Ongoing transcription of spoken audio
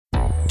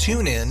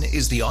TuneIn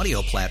is the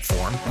audio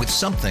platform with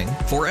something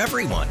for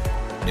everyone.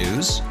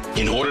 News.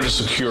 In order to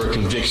secure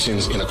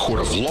convictions in a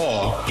court of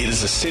law, it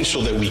is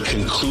essential that we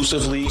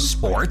conclusively.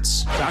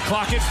 Sports. Shot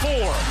clock at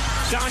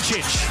 4.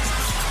 Doncic.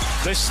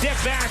 The step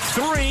back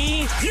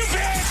 3. You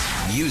bet.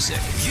 Music.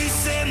 You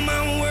set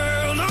my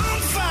world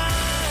on fire.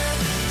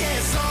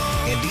 Yes,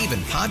 and even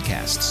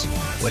podcasts.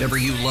 Whatever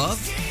you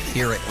love,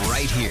 hear it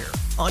right here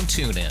on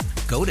TuneIn.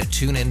 Go to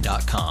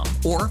TuneIn.com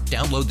or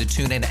download the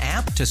TuneIn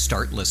app to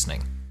start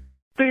listening.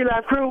 3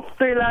 Live Crew,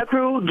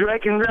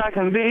 Drake and Josh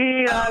and B.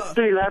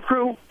 3 Live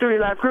Crew,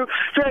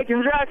 Drake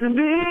and Josh and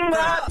B.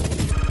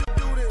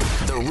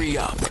 The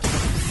re-up.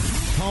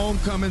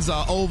 Homecomings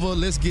are over.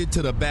 Let's get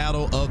to the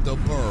battle of the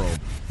borough.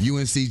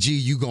 UNCG,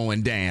 you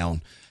going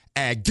down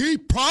at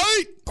Geek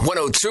Pike.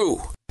 102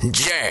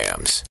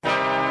 Jams.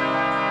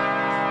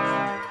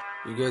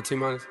 You good,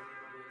 T-Minus?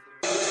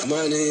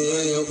 Money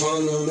in your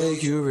palm will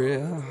make you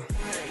real.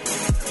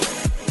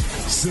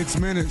 6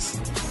 minutes.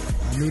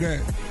 I knew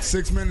that.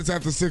 6 minutes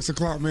after 6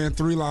 o'clock, man.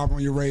 3 Live on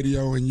your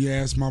radio, and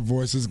yes, my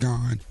voice is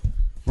gone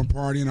from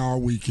partying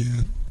all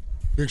weekend.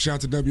 Big shout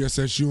out to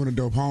WSSU and a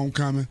dope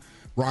homecoming.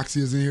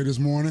 Roxy is in here this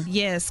morning.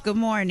 Yes, good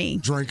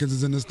morning. Jenkins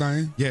is in this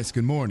thing. Yes,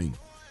 good morning.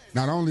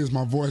 Not only is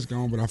my voice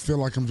gone, but I feel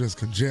like I'm just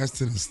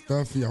congested and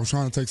stuffy. I was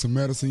trying to take some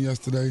medicine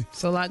yesterday.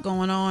 So a lot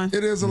going on.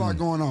 It is a lot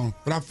going on,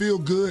 but I feel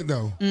good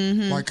though.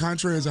 Mm-hmm. Like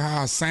contrary to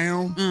how I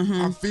sound,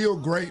 I feel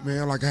great,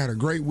 man. Like I had a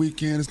great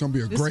weekend. It's gonna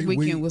be a great week.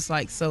 This weekend was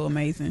like so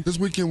amazing. This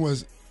weekend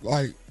was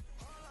like.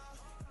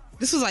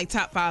 This was like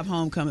top 5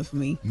 homecoming for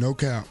me. No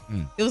cap.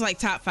 It was like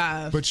top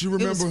 5. But you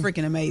remember, it was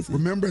freaking amazing.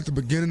 Remember at the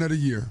beginning of the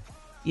year.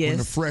 Yes. When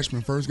the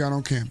freshmen first got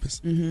on campus,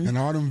 and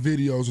all them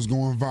videos was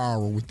going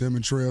viral with them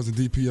and Trails and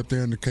DP up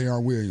there in the KR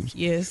Williams.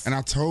 Yes. And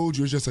I told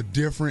you it's just a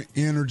different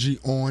energy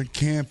on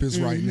campus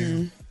right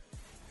now.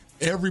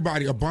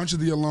 Everybody, a bunch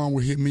of the alum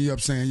were hitting me up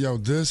saying, yo,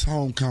 this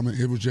homecoming,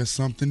 it was just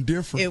something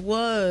different. It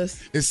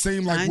was. It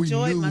seemed like we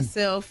knew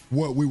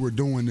what we were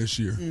doing this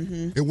year.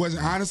 It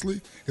wasn't, honestly,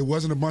 it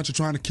wasn't a bunch of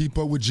trying to keep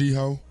up with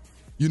G-Ho.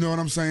 You know what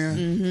I'm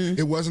saying?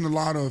 It wasn't a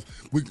lot of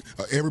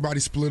everybody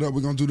split up.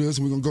 We're gonna do this.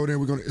 We're gonna go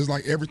there. It's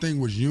like everything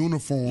was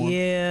uniform.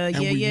 And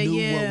we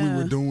knew what we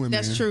were doing.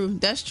 That's true.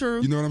 That's true.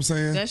 You know what I'm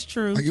saying? That's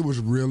true. Like it was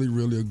really,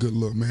 really a good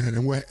look, man.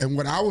 And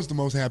what I was the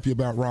most happy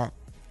about, Rock,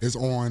 is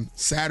on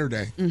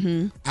Saturday.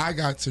 I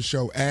got to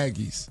show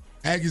Aggies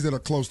that are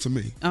close to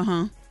me.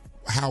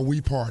 How we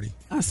party.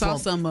 I saw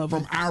some of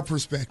them. From our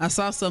perspective. I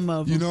saw some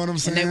of them. You know what I'm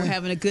saying? And they were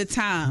having a good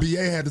time. BA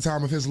had the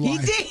time of his life.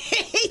 He did.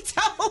 He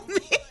told me.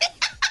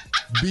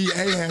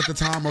 B.A. had the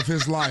time of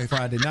his life.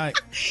 Friday night.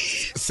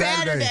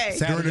 Saturday.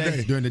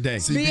 During the day.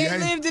 See, B.A.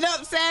 lived it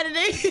up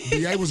Saturday.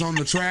 B.A. was on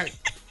the track.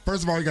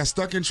 First of all, he got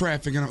stuck in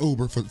traffic in an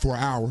Uber for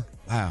an hour.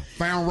 Wow.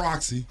 Found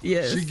Roxy.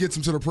 Yes. She gets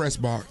him to the press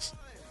box.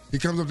 He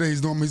comes up there.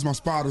 He's my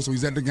spotter, so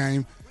he's at the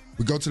game.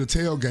 We go to the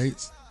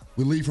tailgates.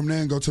 We leave from there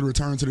and go to the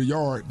return to the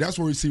yard. That's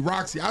where we see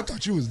Roxy. I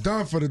thought you was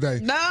done for the day.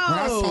 No. When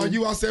I saw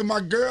you, I said,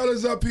 my girl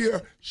is up here.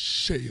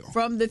 Shell.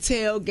 From the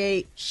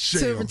tailgate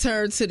to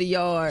return to the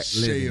yard.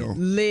 Shell.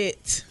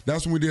 Lit.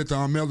 That's when we did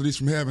the Melodies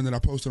from Heaven that I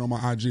posted on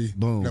my IG.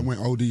 Boom. That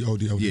went OD.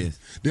 Yes.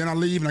 Then I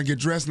leave and I get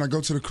dressed and I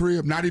go to the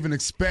crib, not even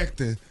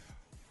expecting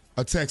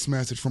a text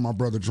message from my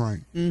brother Drake.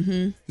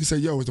 He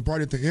said, yo, is the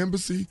party at the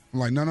embassy? I'm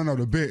like, no,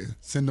 the bed.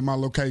 Send to my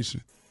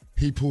location.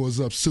 He pulls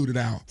up, suited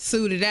out.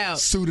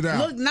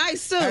 Look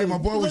nice, too. Hey, my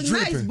boy was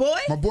dripping. Nice, boy.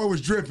 My boy was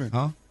dripping.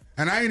 Huh?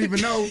 And I didn't even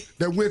know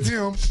that with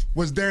him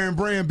was Darren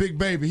Brand, Big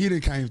Baby. He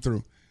didn't came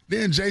through.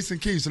 Then Jason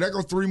Keith. So that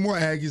goes 3 more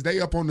Aggies. They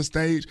up on the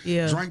stage.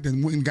 Yeah. Drank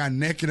and went and got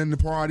naked in the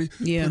party.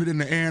 Yeah. Put it in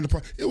the air in the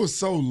party. It was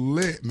so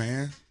lit,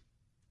 man.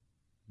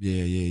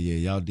 Yeah.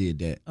 Y'all did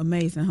that.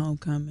 Amazing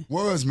homecoming.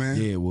 Was, man.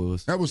 Yeah, it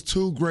was. That was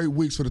 2 great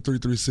weeks for the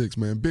 336,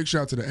 man. Big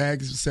shout out to the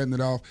Aggies for setting it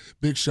off.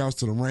 Big shouts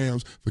to the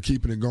Rams for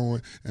keeping it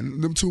going.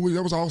 And them 2 weeks,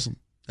 that was awesome.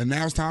 And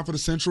now it's time for the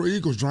Central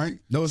Eagles, Drake.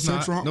 No, it's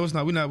not.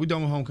 We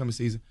done with homecoming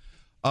season.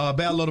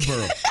 Battle of the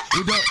Borough.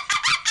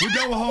 We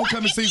done with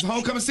homecoming season.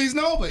 Homecoming season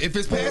over. If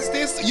it's past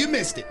this, you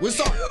missed it. We're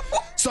sorry.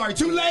 Sorry,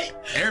 too late.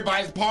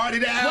 Everybody's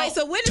partied out. Wait,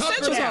 so when is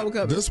Central's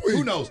homecoming? This week.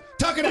 Who knows?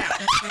 Tuck it out.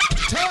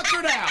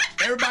 Tuckered out.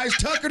 Everybody's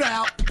tuckered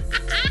out.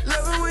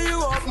 Love it when you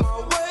walk my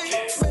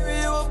way.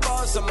 Baby, you a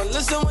boss. I'ma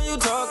listen when you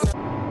talk.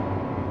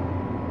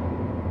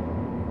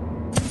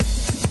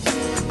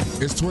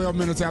 It's 12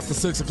 minutes after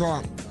 6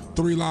 o'clock.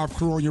 3 Live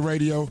Crew on your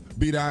radio.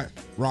 B-Dot,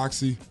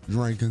 Roxy,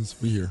 Jenkins.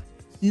 We here.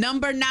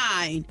 Number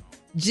 9,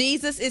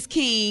 Jesus is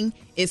King,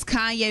 is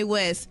Kanye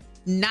West's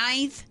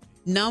 9th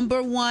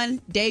 #1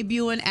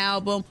 debuting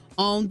album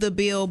on the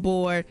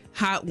Billboard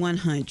Hot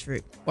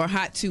 100. Or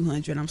Hot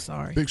 200, I'm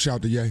sorry. Big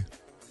shout to Ye.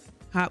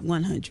 Hot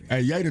 100.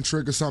 Hey, Ye done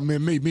triggered something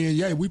in me. Me and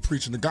Ye, we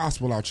preaching the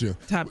gospel out here.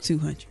 Top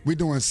 200. We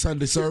doing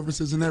Sunday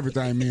services and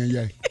everything, me and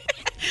Ye.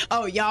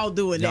 Oh, y'all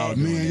doing that.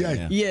 Me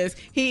and Ye. Yes.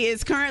 He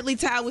is currently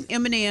tied with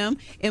Eminem.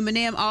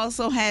 Eminem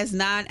also has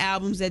 9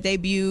 albums that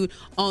debuted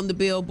on the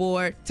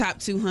Billboard Top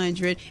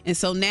 200. And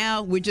so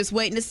now we're just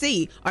waiting to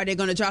see. Are they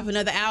going to drop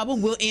another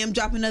album? Will M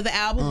drop another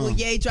album? Will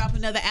Ye drop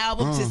another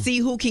album to see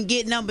who can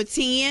get number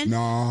 10?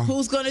 No.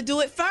 Who's going to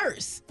do it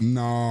first?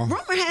 No.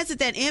 Rumor has it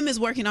that M is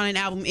working on an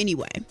album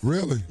anyway.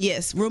 Really?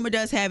 Yes. Rumor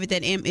does have it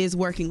that M is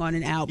working on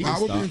an album. I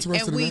would be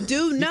interested And we in that.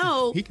 do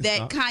know he can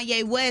that stop.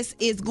 Kanye West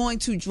is going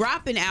to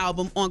drop an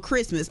album on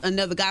Christmas,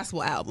 another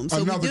gospel album.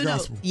 So Another we do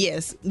gospel. know.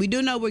 Yes, we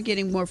do know we're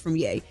getting more from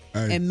Ye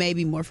and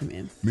maybe more from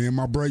him. Me and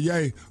my bro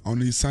Ye on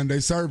these Sunday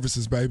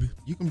services, baby.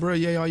 You can bruh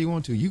Ye all you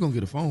want to. You gonna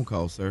get a phone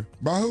call, sir.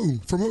 By who?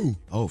 From who?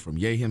 Oh, from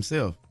Ye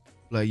himself.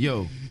 Like,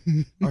 yo,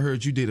 I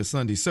heard you did a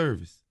Sunday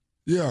service.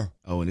 Yeah.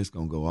 Oh, and it's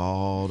gonna go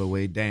all the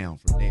way down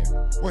from there.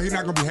 Well, he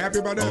not gonna be happy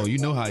about that? Oh, you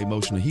know how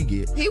emotional he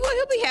get. He'll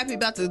be happy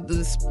about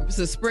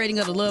the spreading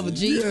of the love of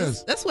Jesus.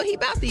 Yes. That's what he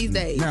about these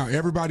days. Now,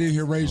 everybody in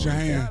here raise your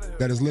hand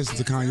that has listened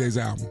to Kanye's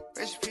album.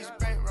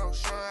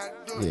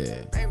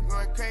 Yeah.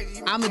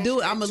 I'm gonna do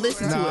it. I'm gonna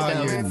listen to it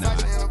though. You're not.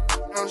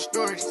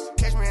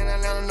 Catch me in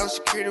Atlanta, no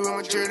security with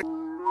my jewelry.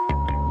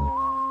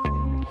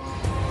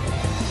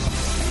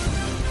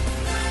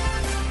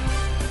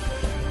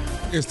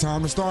 It's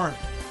time to start.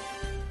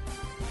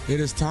 It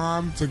is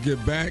time to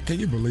get back. Can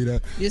you believe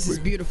that? This is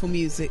beautiful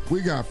music. We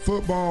got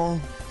football,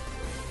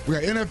 we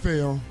got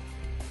NFL,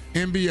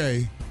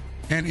 NBA,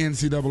 and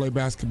NCAA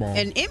basketball.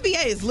 And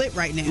NBA is lit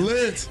right now.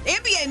 Lit.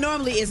 NBA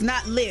normally is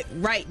not lit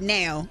right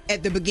now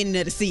at the beginning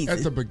of the season.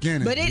 At the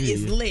beginning. But it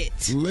is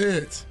lit.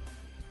 Lit.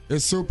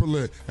 It's super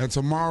lit. And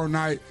tomorrow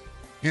night,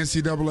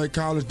 NCAA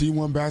college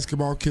D1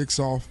 basketball kicks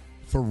off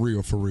for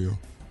real, for real.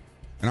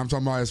 And I'm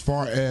talking about as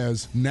far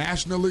as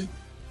nationally,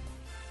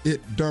 it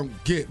don't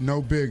get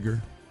no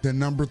bigger than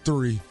number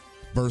 3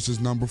 versus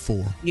number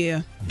 4.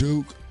 Yeah.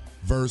 Duke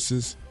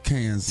versus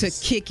Kansas.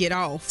 To kick it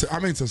off.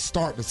 To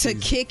start the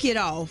season. To kick it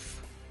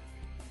off.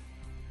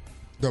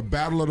 The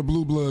Battle of the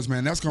Blue Bloods,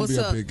 man, that's going to be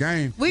a big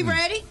game. We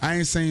ready? I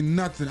ain't seen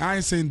nothing. I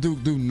ain't seen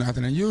Duke do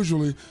nothing. And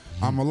usually,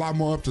 I'm a lot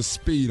more up to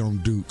speed on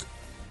Duke.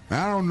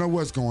 I don't know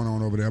what's going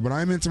on over there, but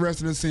I'm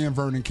interested in seeing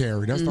Vernon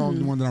Carey. That's the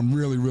only one that I'm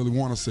really, really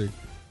want to see.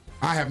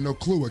 I have no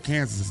clue what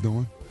Kansas is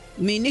doing.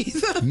 Me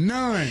neither.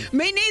 None.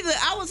 Me neither.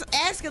 I was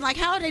asking, like,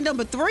 how are they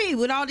number 3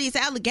 with all these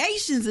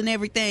allegations and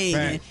everything?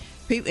 Right.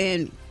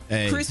 And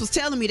Chris was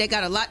telling me they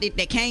got a lot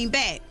that came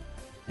back.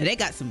 And they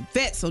got some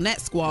vets on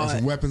that squad. Got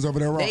some weapons over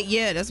there, right?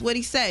 Yeah, that's what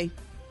he say.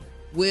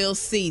 We'll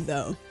see,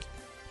 though.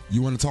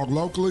 You want to talk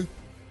locally?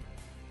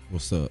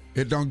 What's up?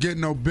 It don't get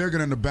no bigger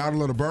than the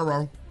Battle of the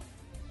Borough.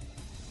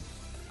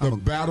 The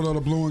Battle of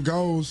the Blue and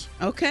Golds.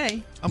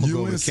 Okay. I'm going to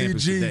go over to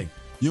campus today.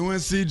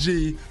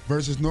 UNCG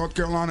versus North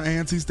Carolina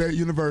A&T State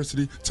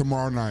University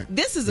tomorrow night.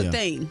 This is a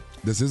thing.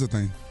 This is a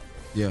thing.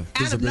 Yeah.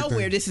 Out of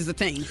nowhere, this is a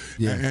thing.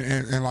 Yeah.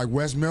 And like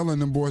Wes Miller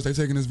and them boys, they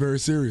taking this very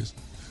serious.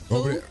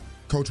 Over there,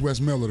 Coach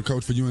Wes Miller, the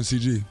coach for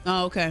UNCG.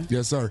 Oh, okay.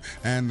 Yes, sir.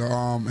 And the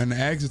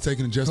Ags are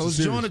taking it just as serious.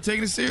 Coach Jordan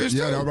taking it serious,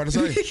 Yeah, too. I was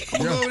about to say.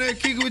 I'm going to go over there and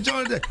kick it with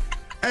Jordan.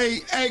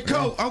 Hey,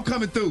 Coach, I'm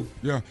coming through.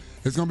 Yeah,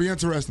 it's going to be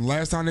interesting.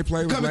 Last time they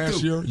played was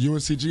last year.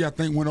 UNCG, I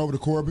think, went over to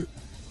Corbett,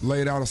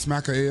 laid out a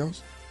smack of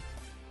L's.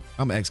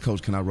 I'm going to ask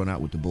Coach, can I run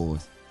out with the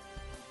boys?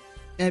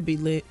 That'd be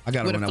lit. I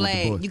got to run out with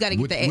the boys. You got to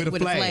get the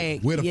with a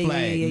flag. With a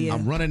flag. Yeah.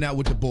 I'm running out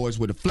with the boys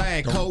with a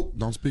flag, Coach.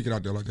 Don't speak it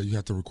out there like that. You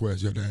have to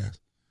request. You have to ask.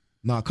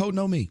 Nah, Coach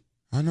know me.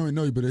 I know he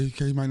know you, but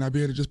he might not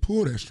be able to just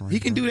pull that string. He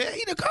can do that.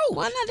 He the coach.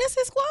 Why not? That's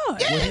his squad.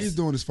 Yes. What he's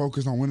doing is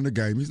focused on winning the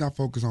game. He's not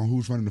focused on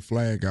who's running the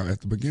flag out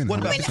at the beginning. What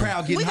about the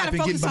crowd getting we hype gotta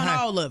and getting focus on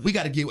behind? all of it. We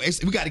got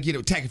to get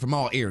attacking from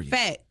all areas.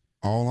 Fact.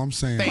 All I'm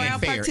saying is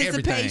Crowd fair,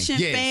 participation.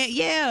 everything. Fan,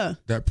 yeah.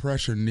 that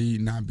pressure need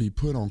not be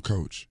put on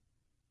Coach.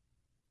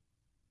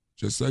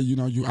 Just say,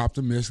 you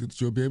optimistic that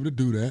you'll be able to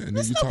do that, and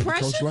There's then you no talk to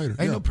pressure. Coach later.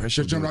 Ain't no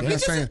pressure Just jump to out do there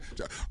that. saying,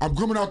 I'm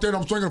coming out there and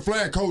I'm swinging a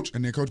flag, Coach.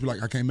 And then Coach be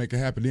like, I can't make it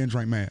happen. Then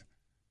drink mad.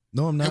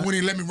 No, I'm not. And when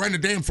he let me run the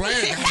damn flag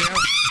out there.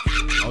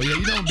 Oh, yeah,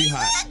 you don't be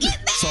hot.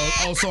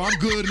 So I'm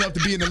good enough to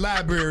be in the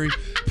library,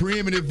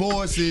 preeminent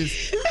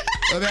voices.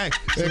 But I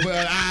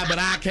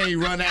can't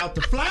run out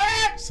the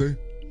flag.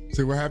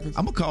 See what happens?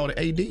 I'm going to call the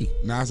AD.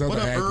 Now it's other What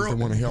up, actors Earl? that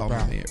want to help Call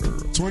my out. man, Earl.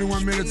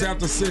 21 minutes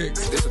after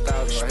 6. It's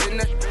 1,000.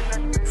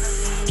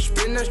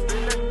 Spin that.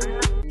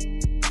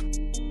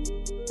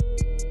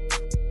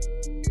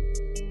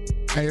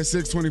 Hey, it's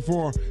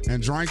 6:24,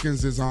 and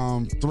Drankins is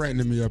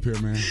threatening me up here,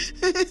 man.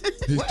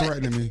 He's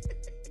threatening me.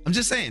 I'm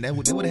just saying, that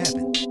would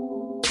happen.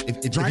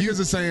 If Drankins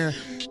is saying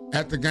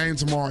at the game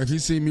tomorrow, if he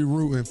see me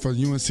rooting for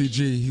UNCG,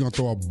 he going to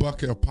throw a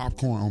bucket of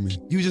popcorn on me.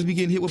 you just be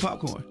getting hit with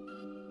popcorn.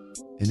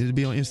 And it'll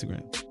be on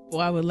Instagram. Boy,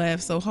 I would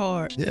laugh so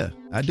hard. Yeah,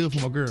 I do it for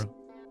my girl.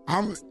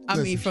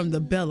 Listen, from the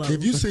bellow.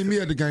 If you see me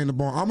at the game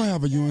tomorrow, I'm going to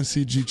have a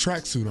UNCG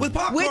tracksuit on. With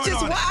popcorn Which is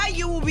on it. why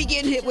you will be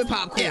getting hit with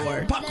popcorn.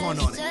 Yeah, popcorn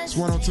on it. It's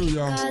 102,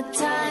 y'all.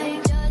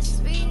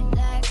 Just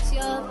relax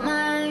your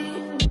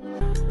mind.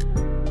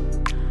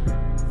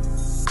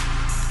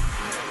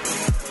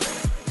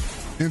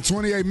 In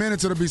 28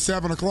 minutes, it'll be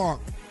 7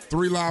 o'clock.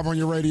 3 live on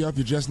your radio. If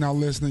you're just now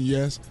listening,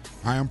 yes.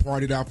 I am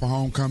partied out for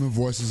homecoming.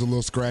 Voice is a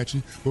little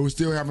scratchy, but we're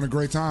still having a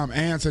great time.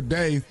 And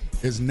today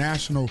is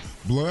National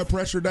Blood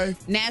Pressure Day.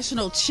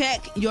 National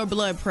Check Your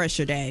Blood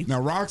Pressure Day.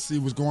 Now, Roxy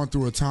was going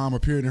through a time, a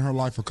period in her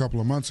life a couple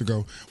of months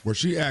ago where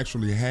she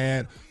actually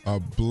had a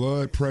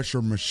blood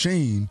pressure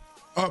machine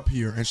up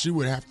here, and she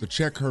would have to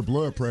check her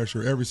blood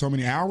pressure every so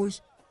many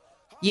hours.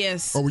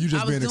 Yes. Or were you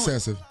just being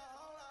excessive?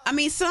 I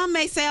mean, some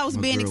may say I was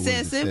being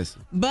excessive,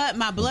 but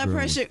my blood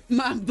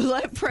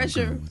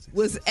pressure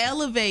was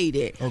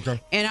elevated.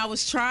 Okay. And I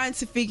was trying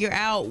to figure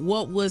out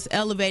what was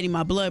elevating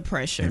my blood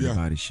pressure.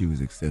 Everybody, she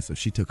was excessive.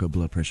 She took her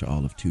blood pressure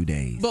all of 2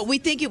 days. But we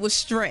think it was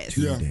stress.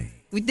 2 days.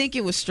 We think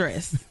it was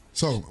stress.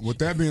 So, with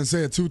that being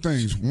said, 2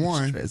 things.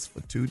 One, stress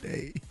for 2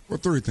 days. Well,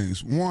 3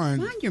 things. One,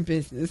 mind your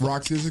business.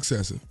 Roxy is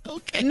excessive.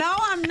 Okay. No,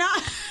 I'm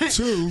not.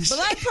 2,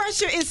 blood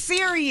pressure is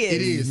serious.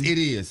 It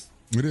is.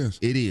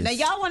 Now,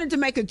 y'all wanted to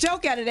make a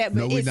joke out of that,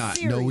 but it's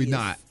serious. No, we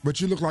not.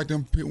 But you look like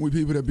them people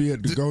that be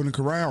at the Golden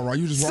Corral, right?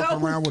 You just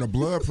walking around with a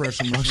blood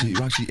pressure machine.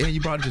 Roxy, and you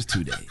brought it just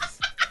 2 days.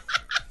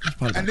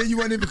 And then you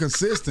weren't even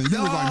consistent.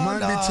 You was like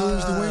Monday,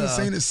 Tuesday, we ain't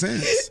seen it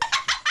since.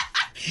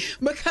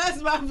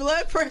 Because my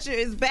blood pressure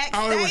is back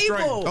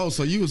stable. Oh,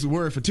 so you was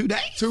worried for 2 days?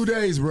 2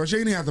 days, bro. She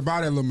didn't have to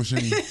buy that little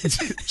machine.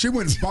 She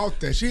went and bought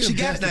that. She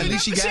got it now. At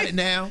least she got it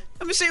now.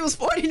 The machine was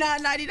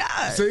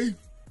 $49.99. See?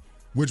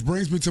 Which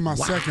brings me to my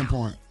second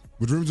point.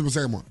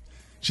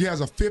 She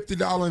has a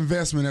 $50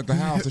 investment at the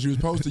house that she was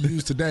supposed to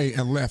use today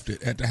and left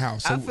it at the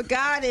house. So I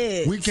forgot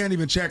it. We can't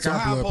even check our blood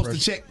pressure. So how am I supposed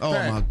to check?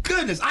 Oh, my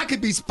goodness. I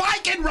could be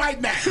spiking right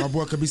now. My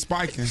boy could be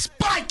spiking.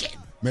 Spiking.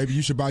 Maybe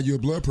you should buy you a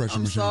blood pressure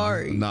machine. I'm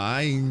sorry. No,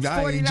 I ain't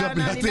jumping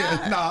out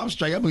there. No, I'm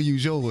straight. I'm going to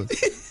use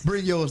yours.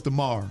 Bring yours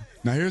tomorrow.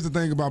 Now, here's the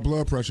thing about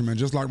blood pressure, man.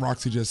 Just like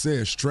Roxy just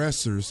said,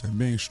 stressors and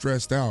being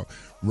stressed out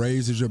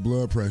raises your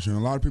blood pressure. And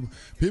a lot of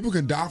people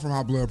can die from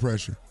high blood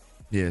pressure.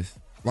 Yes.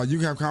 Like, you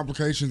can have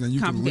complications and you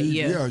can leave.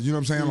 Yeah, you know what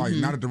I'm saying? Like,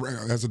 not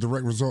as a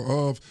direct result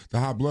of the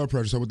high blood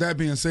pressure. So with that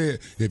being said,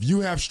 if you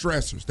have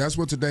stressors, that's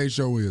what today's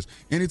show is.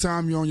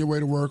 Anytime you're on your way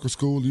to work or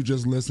school, you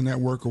just listen at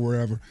work or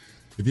wherever.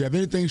 If you have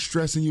anything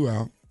stressing you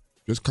out,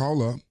 just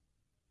call up,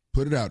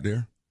 put it out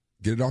there,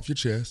 get it off your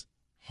chest.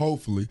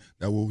 Hopefully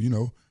that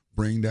will,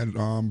 bring that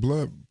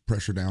blood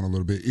pressure down a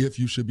little bit if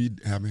you should be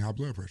having high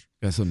blood pressure.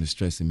 That's something that's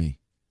stressing me.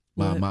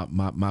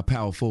 My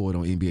power forward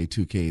on NBA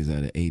 2K is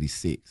at an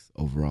 86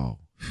 overall.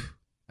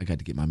 I got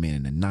to get my man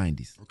in the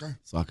 90s. Okay.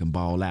 So I can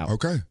ball out.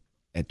 Okay.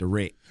 At the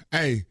rec.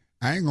 Hey,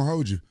 I ain't going to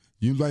hold you.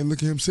 You like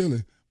look at him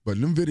silly,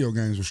 but them video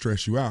games will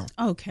stress you out.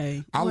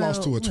 Okay. I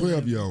lost to a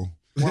 12-year-old.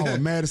 Well, I was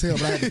mad as hell,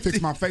 but I had to fix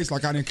my face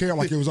like I didn't care,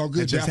 like it was all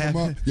good. Dap him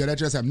up. Yeah, that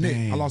just happened.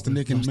 Nick. I lost to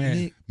Nick and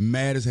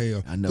mad as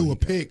hell. I know. Threw a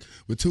pick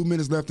with 2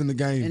 minutes left in the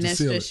game. And that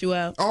stressed you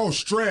out? Oh,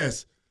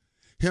 stress.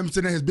 Him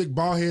sitting there, his big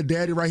bald head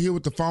daddy right here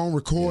with the phone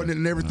recording it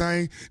and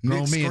everything.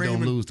 Grown Nick men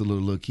don't lose the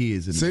little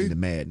kids in the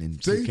Madden and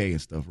 2K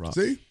and stuff, Rob.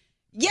 See?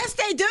 Yes,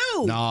 they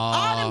do. No.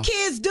 All them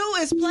kids do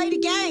is play the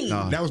game.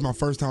 No. That was my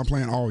first time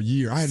playing all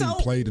year. I hadn't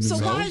even played in the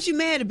So why is you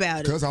mad about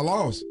it? Because I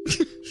lost.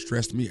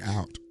 Stressed me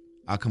out.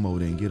 I'll come over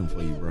there and get them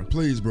for you, bro.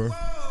 Please, bro.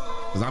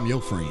 Because I'm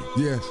your friend.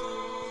 Yes.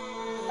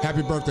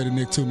 Happy birthday to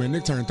Nick, too, man.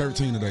 Nick turned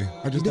 13 today.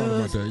 I just thought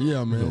about that.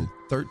 Yeah, man.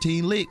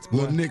 13 licks, boy.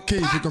 Little Nick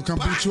Keys, he gonna come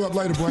beat you up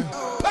later, boy.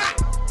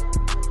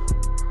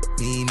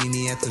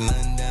 Me at the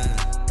London.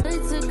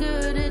 It's a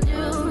girl to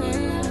do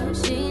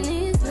it. She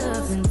needs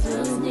love and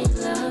two need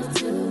love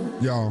too.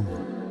 Y'all,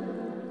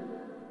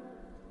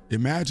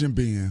 imagine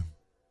being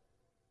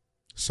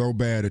so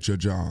bad at your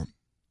job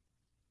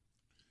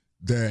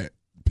that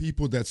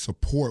people that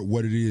support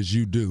what it is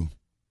you do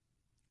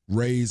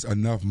raise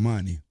enough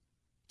money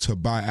to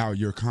buy out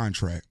your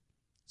contract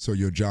so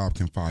your job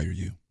can fire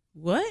you.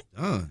 What?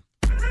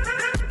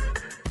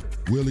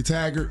 Willie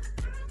Taggart,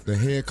 the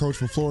head coach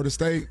for Florida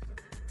State,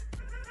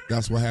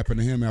 that's what happened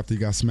to him after he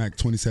got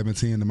smacked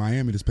 27-10 to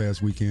Miami this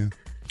past weekend.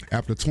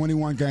 After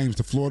 21 games,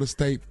 the Florida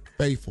State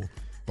faithful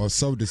are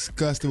so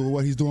disgusted with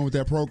what he's doing with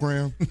that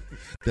program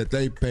that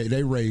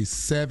they raised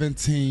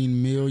 $17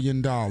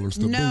 million to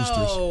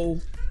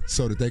boosters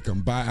so that they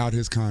can buy out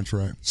his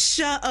contract.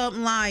 Shut up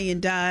lying,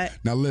 Dot.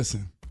 Now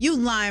listen. You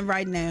lying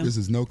right now. This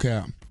is no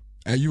cap.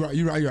 And you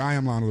right, I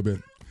am lying a little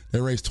bit.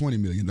 They raised $20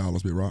 million,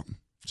 Big Rock,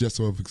 just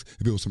so if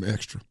it was some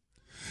extra.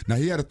 Now,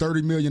 he had a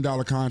 $30 million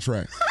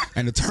contract,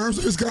 and the terms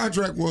of his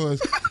contract was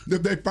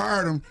if they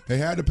fired him, they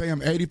had to pay him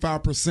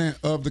 85%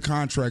 of the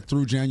contract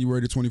through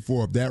January the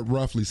 24th. That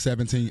roughly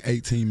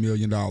 $18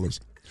 million.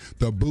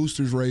 The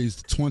boosters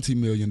raised $20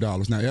 million. Now,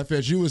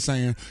 FSU is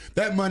saying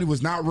that money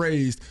was not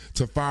raised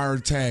to fire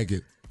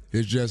Taggart.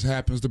 It just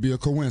happens to be a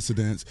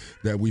coincidence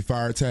that we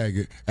fired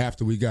Taggart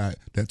after we got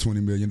that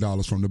 $20 million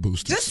from the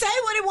boosters. Just say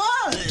what it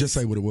was. Just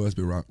say what it was,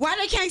 Big Rock. Why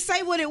they can't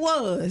say what it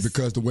was?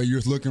 Because the way you're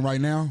looking right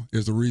now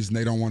is the reason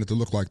they don't want it to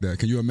look like that.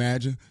 Can you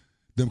imagine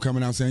them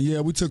coming out saying,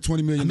 yeah, we took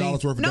 $20 million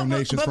worth of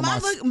donations from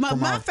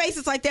my face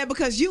is like that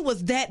because you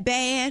was that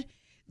bad.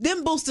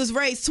 Them boosters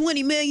raised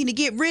 $20 million to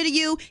get rid of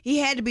you. He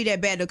had to be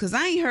that bad though, because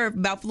I ain't heard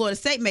about Florida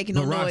State making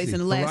no noise in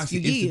the last few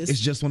years.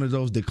 It's just one of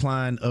those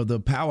decline of the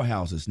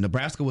powerhouses.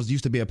 Nebraska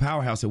used to be a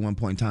powerhouse at one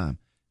point in time.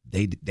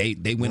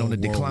 They went on the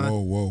decline.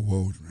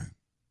 Whoa, man.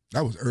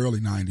 That was early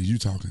 90s. You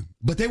talking?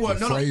 But they were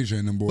Frazier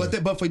and them boys.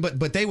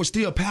 But they were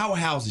still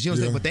powerhouses. You know what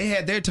I'm saying? But they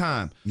had their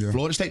time. Yeah.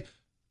 Florida State.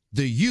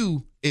 The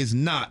U is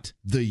not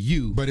the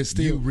U. But it's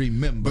still you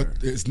remember.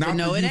 But it's not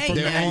no, the U from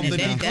the 80s. They're on the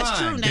decline. That's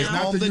true now.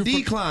 They're on the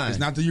decline. It's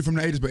not the U from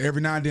the 80s, but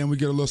every now and then we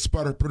get a little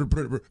sputter.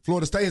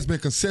 Florida State has been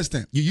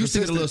consistent. You used to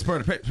get a little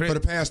sputter. For the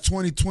past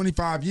 20,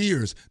 25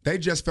 years. They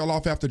just fell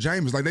off after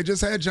Jameis. Like, they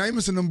just had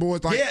Jameis and them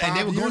boys like 5 years ago. Yeah, and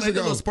they were going on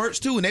their little spurts,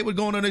 too. And they were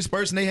going on their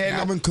spurts, and they had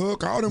Alvin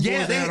Cook, all them boys.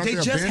 Yeah, they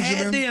just Benjamin.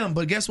 had them.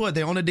 But guess what?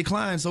 They're on the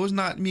decline. So it's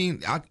not,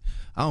 I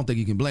don't think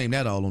you can blame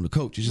that all on the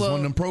coach. It's just one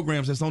of them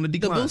programs that's on the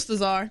decline. The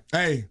boosters are.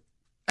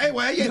 Hey,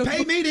 well, yeah,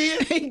 pay me then.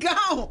 He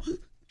gone.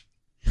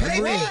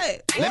 Pay me.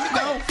 What?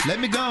 Let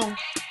me go.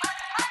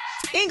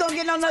 He ain't gonna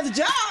get no another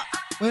job.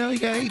 Well, he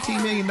got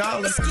 $18 million.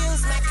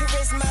 Excuse my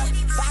charisma,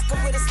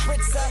 vodka with a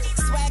spritzer,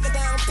 swagger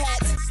down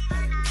pat.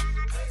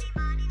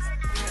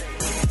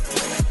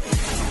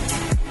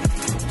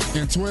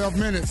 In 12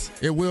 minutes,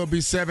 it will be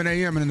 7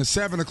 a.m. And in the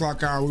 7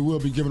 o'clock hour, we will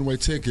be giving away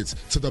tickets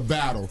to the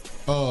Battle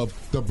of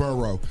the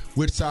Borough.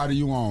 Which side are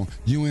you on?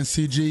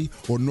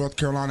 UNCG or North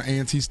Carolina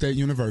A&T State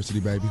University,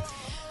 baby?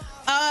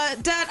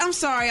 Dad, I'm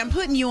sorry. I'm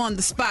putting you on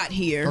the spot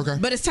here. Okay.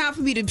 But it's time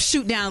for me to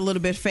shoot down a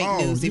little bit of fake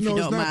news, if you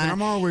don't mind.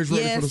 I'm always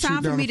ready for the it's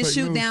time for me to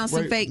shoot down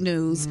some fake fake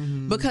news.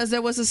 Because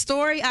there was a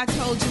story I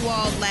told you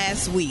all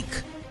last week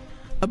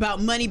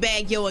about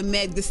Moneybagg Yo and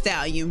Meg Thee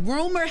Stallion.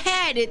 Rumor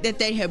had it that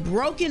they had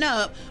broken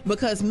up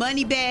because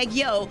Moneybagg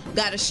Yo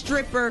got a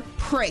stripper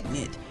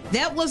pregnant.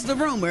 That was the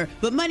rumor.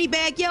 But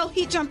Moneybagg Yo,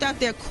 he jumped out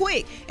there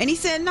quick. And he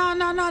said, no,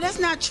 that's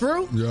not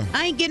true. Yeah.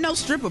 I ain't getting no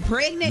stripper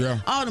pregnant. Yeah.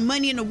 All the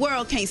money in the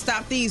world can't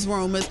stop these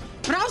rumors.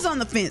 But I was on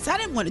the fence. I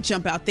didn't want to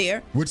jump out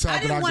there. Which side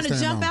I didn't want to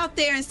jump out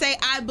there and say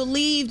I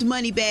believed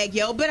Moneybagg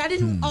Yo, but I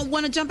didn't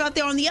want to jump out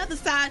there on the other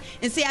side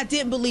and say I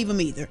didn't believe him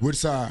either. Which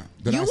side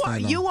did I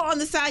stand on? You were on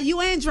the side,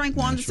 you and Drink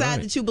were on the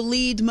side that you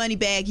believed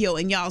Moneybagg Yo,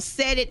 and y'all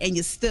said it and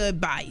you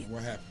stood by it.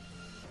 What happened?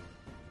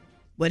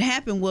 What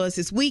happened was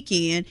this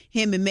weekend,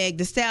 him and Meg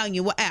Thee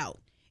Stallion were out.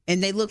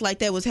 And they looked like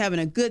they was having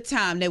a good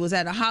time. They was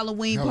at a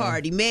Halloween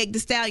party. Meg Thee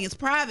Stallion's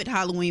private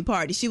Halloween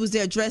party. She was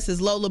there dressed as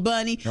Lola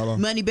Bunny.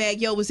 Moneybagg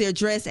Yo was there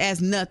dressed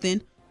as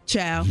nothing.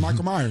 Child.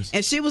 Michael Myers.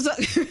 And she was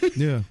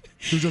yeah.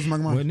 She was just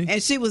Michael Myers.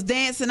 And she was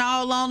dancing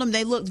all on them.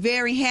 They looked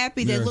very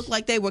happy. They looked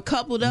like they were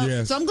coupled up.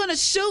 Yes. So I'm going to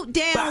shoot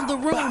down the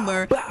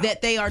rumor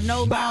that they are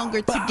no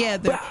longer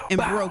together and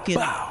broken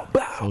up.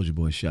 Soulja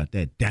Boy shot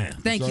that down.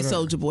 Thank you,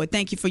 Soulja Boy.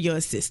 Thank you for your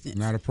assistance.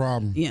 Not a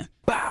problem. Yeah.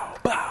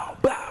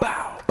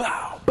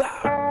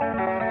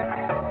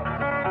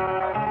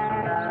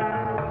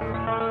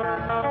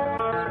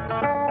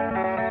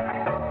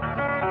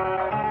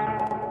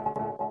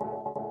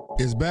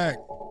 It's back.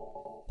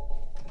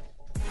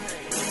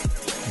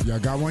 Y'all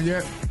got one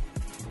yet?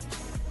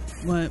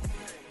 What?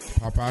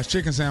 Popeye's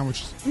chicken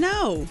sandwiches.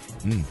 No.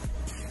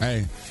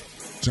 Hey,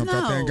 jumped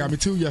out there and got me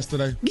 2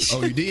 yesterday.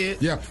 Oh, you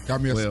did? Yeah, got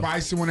me a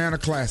spicy one and a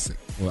classic.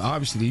 Well,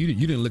 obviously, you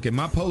didn't look at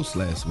my post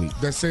last week.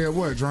 That said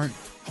what, Drink?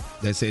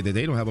 That said that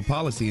they don't have a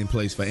policy in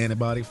place for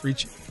antibiotic-free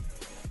chicken.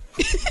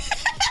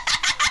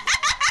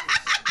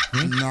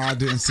 No, I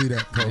didn't see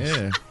that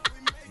post.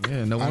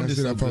 Yeah, no wonder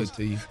it's so good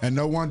to you. And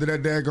no wonder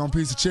that daggone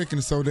piece of chicken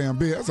is so damn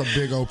big. That's a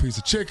big old piece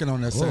of chicken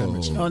on that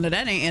sandwich. Oh, no,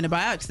 that ain't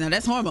antibiotics now.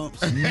 That's hormones.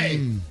 Hey.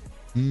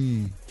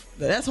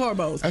 That's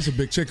hormones. That's a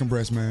big chicken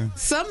breast, man.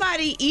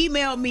 Somebody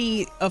emailed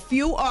me a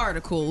few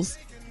articles.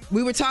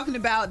 We were talking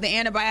about the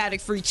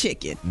antibiotic-free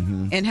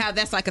chicken and how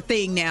that's like a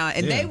thing now.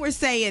 And they were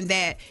saying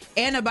that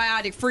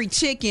antibiotic-free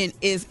chicken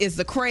is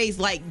the craze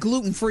like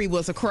gluten-free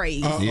was a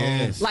craze.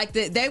 Yes. Like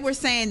they were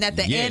saying that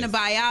the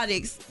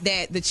antibiotics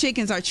that the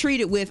chickens are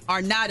treated with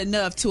are not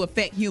enough to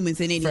affect humans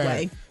in any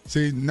way.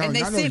 See, no, and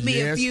they sent me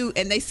a few,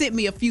 and they sent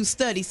me a few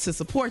studies to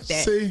support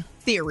that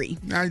theory.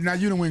 Now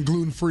you done went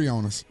gluten-free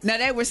on us. Now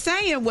they were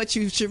saying what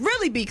you should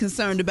really be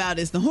concerned about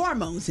is the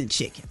hormones in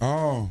chicken.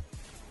 Oh.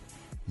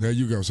 There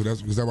you go. So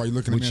is that why you're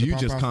looking at me? Which you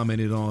just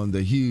commented on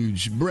the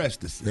huge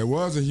breast. There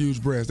was a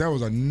huge breast. That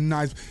was a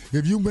nice.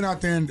 If you've been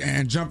out there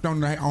and jumped on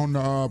the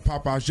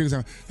Popeye's chicken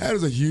sandwich, that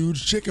is a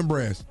huge chicken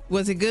breast.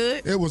 Was it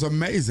good? It was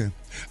amazing.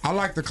 I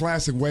like the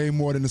classic way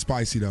more than the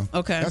spicy though.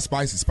 Okay. That's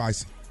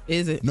spicy.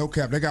 Is it? No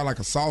cap. They got like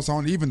a sauce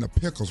on it. Even the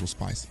pickles were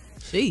spicy.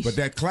 Sheesh. But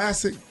that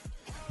classic,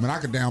 man, I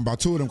could down about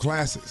 2 of them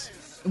classics.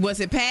 Was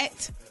it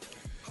packed?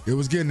 It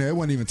was getting there. It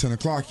wasn't even 10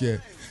 o'clock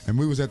yet, and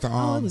we was at the.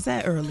 It was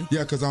that early?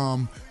 Yeah, because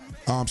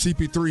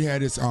CP3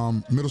 had its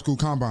middle school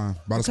combine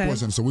by the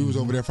Sports Center, so we was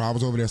over there. I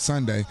was over there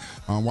Sunday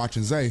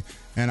watching Zay,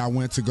 and I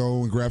went to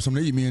go and grab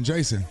something to eat. Me and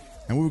Jason,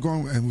 and we were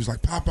going, and we was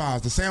like,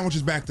 Popeyes, the sandwich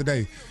is back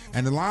today,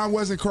 and the line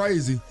wasn't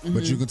crazy,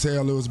 but you can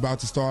tell it was about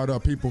to start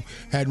up. People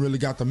hadn't really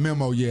got the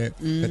memo yet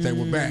that they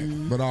were back,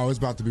 but it's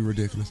about to be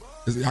ridiculous.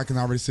 I can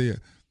already see it.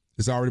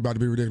 It's already about to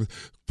be ridiculous.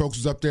 Folks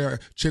was up there,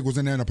 chick was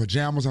in there in her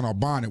pajamas and her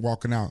bonnet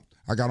walking out.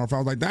 I got on phone.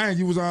 I was like, dang,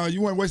 you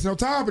weren't wasting no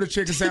time for the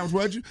chicken sandwich,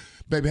 was you?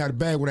 Baby had a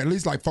bag with at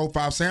least like 4 or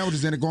 5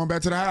 sandwiches in it going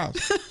back to the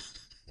house.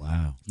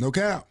 Wow. No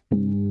cap.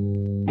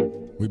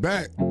 We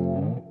back.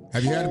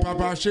 Have you had the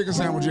Popeye's chicken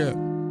sandwich yet?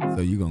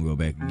 So you gonna go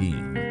back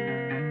again?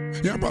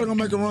 Yeah, I'm probably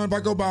gonna make a run. If I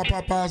go by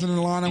Popeyes in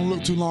the line and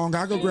look too long,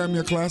 I'll go grab me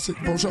a classic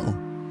for sure.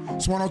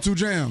 It's 102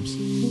 Jams.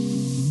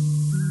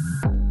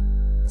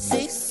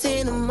 6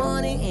 in the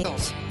morning.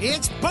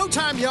 It's bow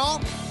time, y'all.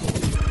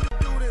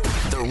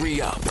 The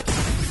re-up.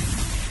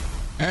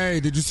 Hey,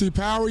 did you see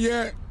Power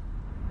yet?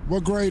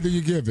 What grade do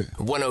you give it?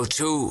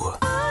 102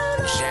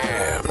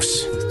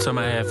 Jams. Turn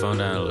my headphone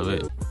down a little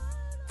bit.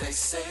 They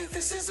say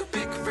this is a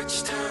big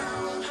rich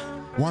town.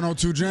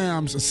 102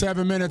 Jams,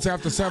 7 minutes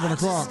after 7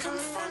 o'clock.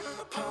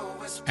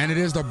 And it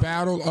is the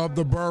Battle of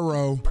the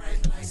Borough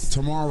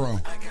tomorrow.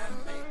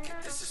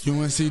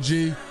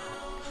 UNCG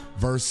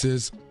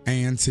versus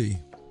A&T.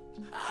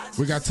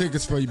 We got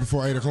tickets for you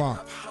before 8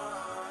 o'clock.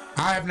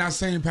 I have not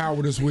seen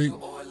Power this week.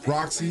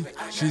 Roxy,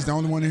 she's the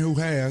only one who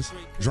has.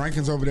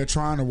 Drinkin's over there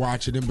trying to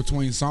watch it in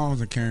between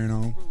songs and carrying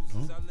on.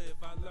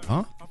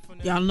 Huh?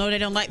 Y'all know they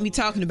don't like me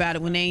talking about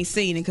it when they ain't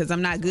seen it because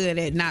I'm not good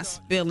at not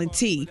spilling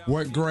tea.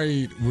 What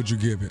grade would you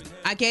give it?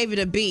 I gave it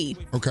a B.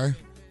 Okay.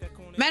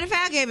 Matter of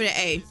fact, I gave it an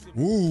A.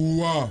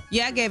 Ooh.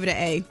 Yeah, I gave it an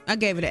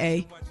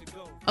A.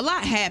 A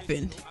lot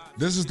happened.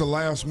 This is the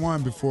last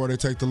one before they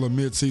take the little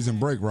mid-season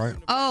break, right?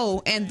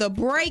 Oh, and the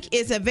break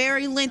is a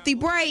very lengthy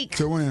break.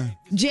 To when?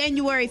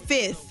 January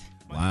 5th.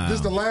 Wow. This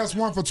is the last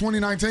one for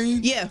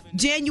 2019? Yeah,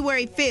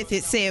 January 5th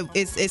it said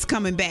it's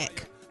coming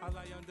back.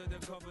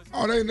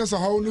 Oh, that's a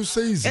whole new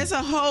season. It's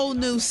a whole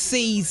new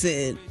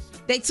season.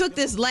 They took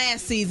this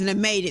last season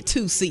and made it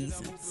 2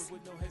 seasons.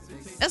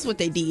 That's what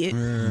they did.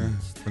 Yeah,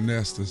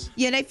 finessed us.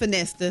 Yeah, they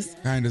finessed us.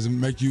 And does it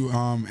make you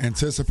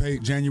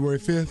anticipate January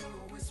 5th?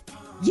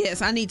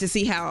 Yes, I need to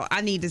see.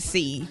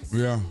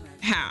 Yeah.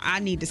 How I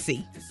need to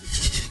see.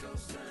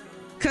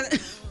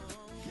 'Cause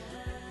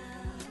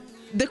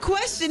the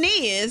question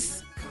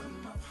is,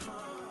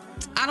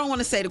 I don't want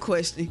to say the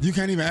question. You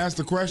can't even ask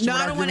the question. No,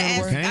 I don't want to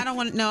ask. I don't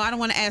want to ask the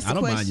question. I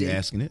don't mind you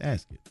asking it.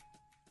 Ask it.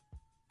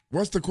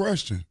 What's the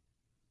question?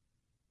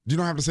 You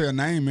don't have to say a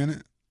name in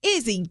it.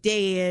 Is he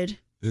dead?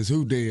 Is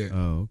who dead?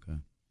 Oh, okay.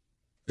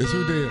 Is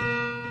who dead?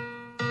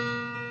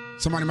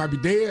 Somebody might be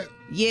dead?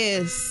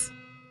 Yes.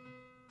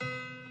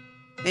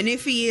 And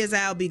if he is,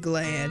 I'll be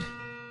glad.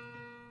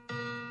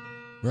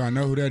 Well, I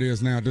know who that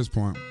is now at this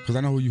point because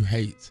I know who you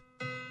hate.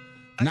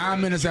 9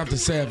 minutes after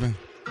 7.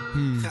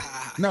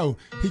 No,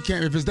 he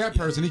can't. If it's that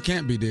person, he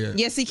can't be dead.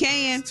 Yes, he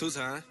can. 2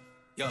 times.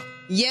 Yo.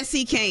 Yes,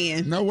 he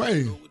can. No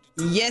way.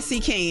 Yes,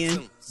 he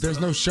can. There's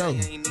no show.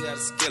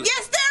 Yes, there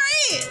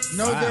is.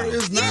 No, there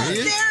is not.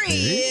 Yes, there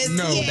is.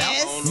 No.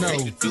 Yes. No.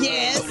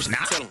 Yes. Is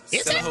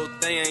it? The whole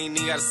thing ain't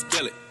even gotta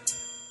spill it.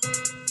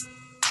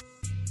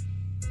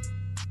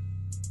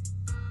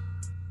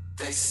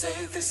 They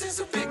say this is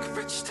a big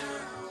rich town.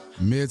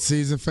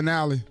 Mid-season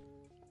finale.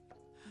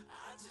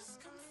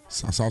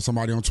 I saw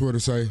somebody on Twitter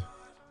say,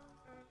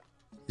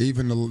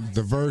 even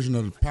the version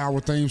of the Power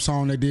theme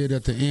song they did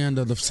at the end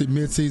of the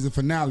mid-season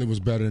finale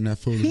was better than that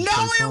foolish. No,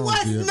 it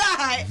was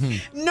not.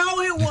 No,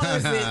 it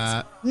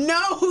wasn't.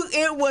 No,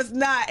 it was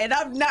not. And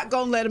I'm not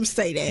going to let him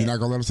say that. You're not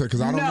going to let him say it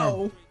because I don't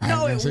know.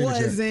 No, it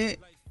wasn't.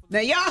 Now,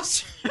 y'all...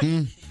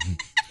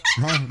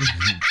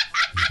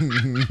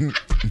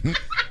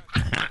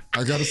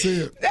 I got to see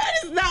it. That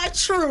is not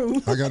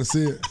true. I got to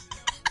see it.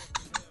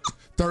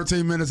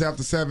 13 minutes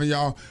after 7,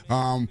 y'all.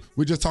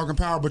 We're just talking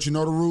Power, but you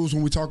know the rules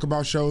when we talk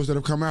about shows that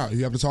have come out.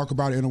 You have to talk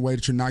about it in a way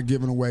that you're not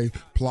giving away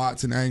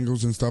plots and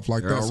angles and stuff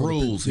like that. There are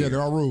rules here. Yeah,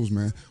 there are rules,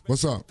 man.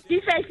 What's up?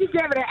 She said she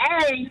gave it an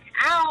A.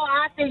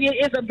 I think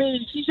it's a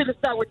B. She should have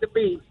stuck with the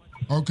B.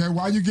 Okay,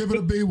 why you give it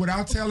a B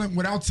without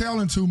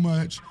telling too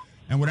much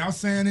and without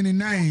saying any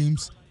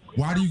names?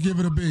 Why do you give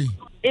it a B?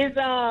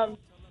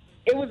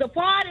 It was a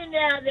part in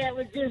there that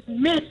was just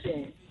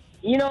missing.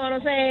 You know what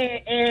I'm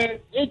saying? And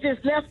it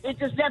just left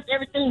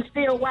everything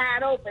still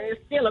wide open.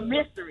 It's still a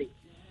mystery.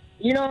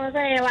 You know what I'm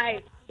saying?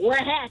 Like, what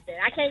happened?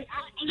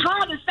 It's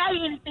hard to say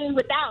anything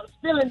without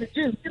spilling the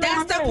juice.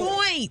 That's the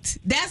point.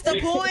 That's the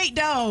point,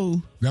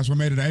 though. That's what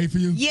made it an A for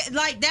you? Yeah,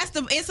 like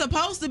it's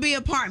supposed to be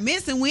a part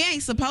missing. We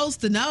ain't supposed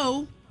to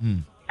know.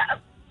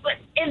 But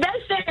in that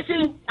sense,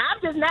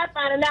 I'm just not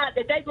finding out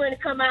that they're going to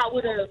come out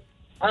with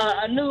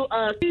a new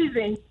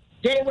season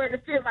January the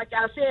 5th, like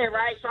y'all said,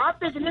 right? So I'm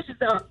thinking this is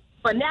the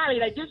finale,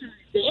 like this is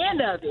the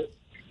end of it.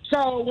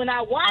 So when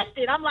I watched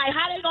it, I'm like,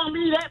 how they gonna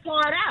leave that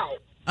part out?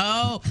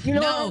 Oh, you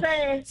know what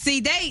I'm saying? See,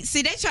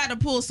 they try to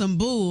pull some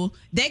bull.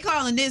 They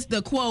calling this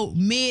the quote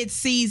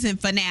mid-season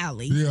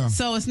finale. Yeah.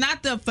 So it's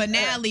not the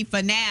finale.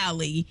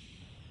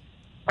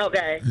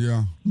 Okay.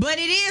 Yeah. But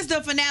it is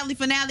the finale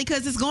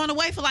because it's going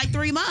away for like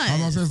 3 months. I'm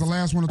gonna say it's the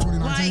last one of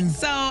 2019. Like,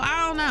 so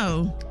I don't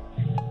know.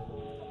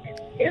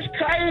 It's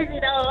crazy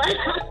though.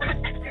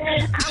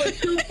 I was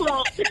too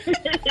pumped.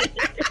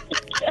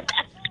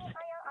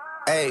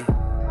 Hey.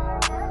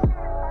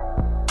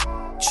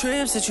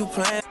 Trips that you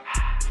plan.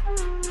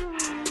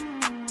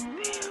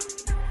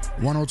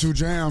 102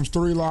 Jams,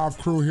 3 Live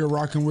crew here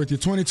rocking with you.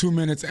 22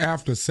 minutes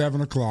after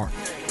 7 o'clock.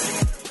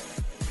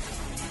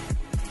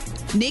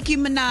 Nicki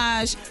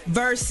Minaj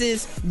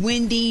versus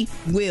Wendy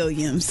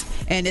Williams.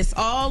 And it's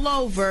all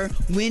over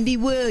Wendy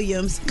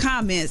Williams'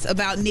 comments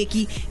about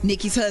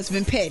Nicki's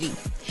husband, Petty.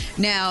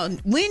 Now,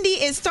 Wendy,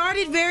 it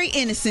started very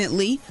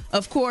innocently.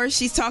 Of course,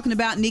 she's talking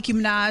about Nicki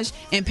Minaj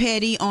and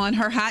Petty on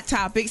her Hot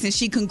Topics, and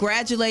she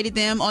congratulated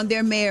them on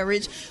their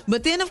marriage.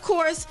 But then, of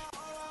course,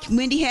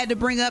 Wendy had to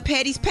bring up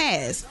Petty's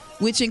past,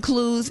 which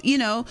includes,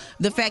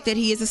 the fact that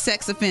he is a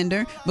sex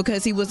offender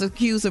because he was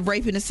accused of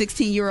raping a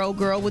 16-year-old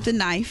girl with a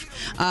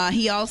knife.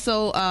 He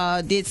also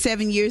did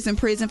 7 years in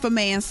prison for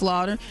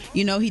manslaughter.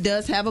 He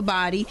does have a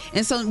body.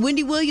 And so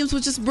Wendy Williams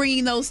was just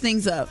bringing those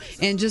things up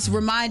and just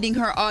reminding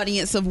her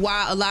audience of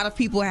why a lot of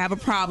people have a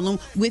problem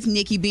with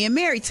Nicki being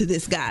married to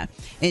this guy.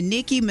 And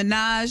Nicki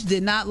Minaj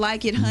did not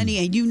like it, honey.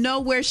 And you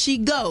know where she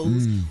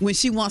goes when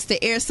she wants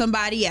to air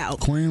somebody out.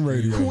 Queen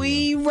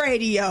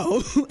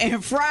Radio.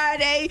 And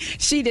Friday,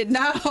 she did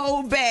not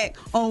hold back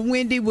on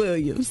Wendy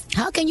Williams.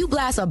 How can you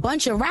blast a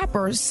bunch of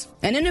rappers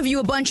and interview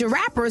a bunch of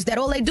rappers that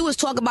all they do is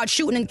talk about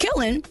shooting and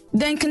killing,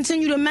 then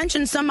continue to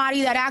mention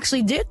somebody that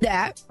actually did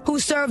that, who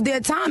served their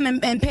time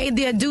and paid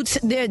their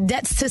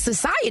debts to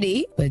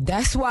society? But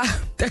that's why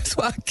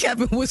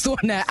Kevin was on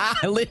that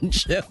island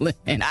chilling,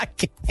 and I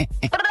can't.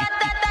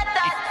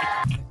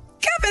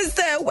 Kevin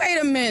said, wait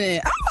a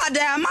minute, I'm about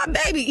to have my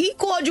baby. He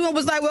called you and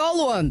was like, well,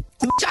 hold on.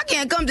 Bitch, I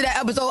can't come to that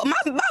episode. My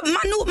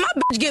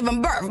bitch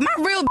giving birth. My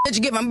real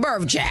bitch giving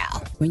birth,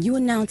 child. When you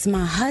announce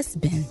my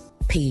husband,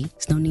 P,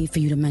 there's no need for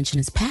you to mention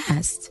his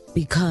past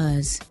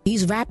because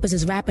these rappers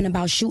is rapping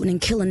about shooting and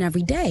killing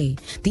every day.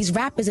 These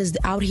rappers is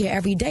out here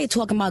every day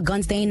talking about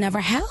guns they ain't never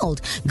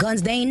held,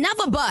 guns they ain't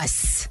never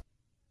bust.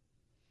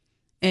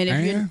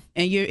 And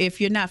if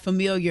you're not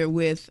familiar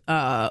with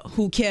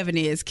who Kevin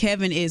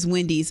is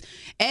Wendy's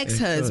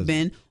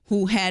ex-husband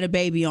who had a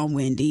baby on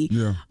Wendy.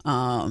 Yeah.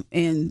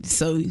 And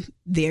so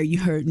there you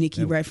heard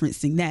Nicki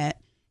referencing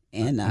that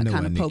and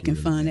kind of poking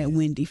fun at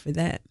Wendy for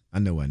that. I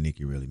know why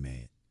Nicki really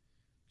mad.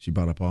 She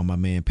brought up all my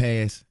man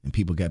past and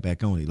people got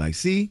back on it. Like,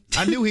 see,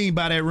 I knew he ain't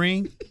buy that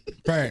ring.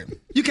 Right.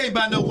 You can't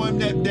buy no one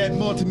that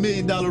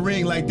multi-million-dollar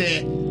ring like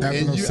that.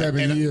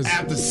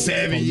 After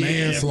 7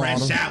 years,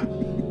 fresh out.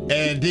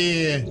 And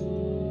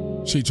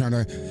then she trying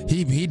to.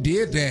 He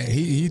did that.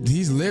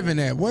 He's living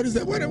that. What is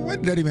that? What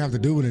did that even have to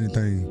do with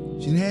anything?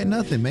 She didn't have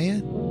nothing, man.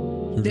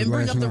 Didn't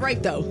bring up the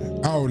rape though.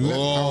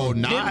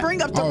 Didn't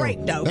bring up the rape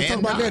though. Let's talk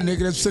about that nigga.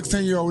 That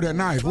 16-year-old with that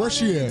knife. Where's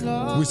she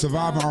at? We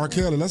surviving R.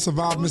 Kelly. Let's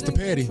survive Mr.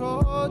 Petty.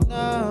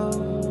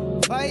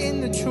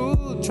 Fighting the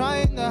truth,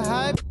 trying to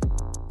hide.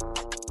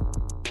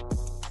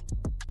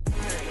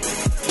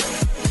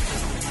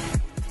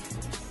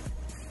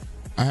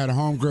 I had a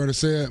homegirl that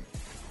said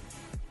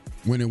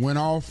when it went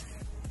off,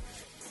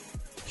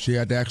 she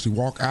had to actually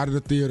walk out of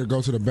the theater,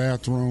 go to the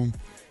bathroom,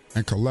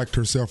 and collect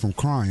herself from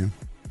crying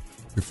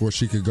before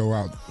she could go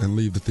out and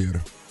leave the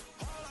theater.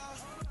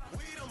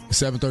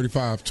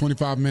 7:35,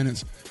 25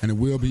 minutes, and it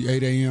will be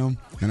 8 a.m.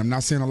 And I'm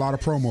not seeing a lot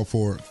of promo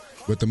for it,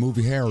 but the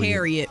movie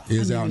Harriet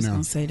is out now. I was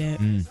going to say that.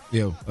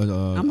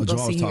 I'm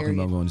talking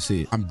about going to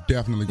see it. I'm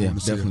definitely going to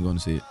see it. Definitely going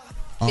to see it.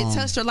 It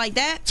touched her like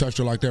that? Touched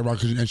her like that,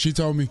 right? And she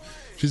told me,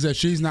 she said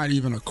she's not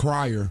even a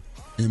crier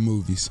in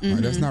movies. Mm-hmm.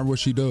 Right? That's not what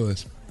she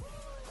does.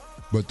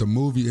 But the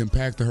movie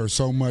impacted her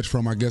so much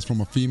from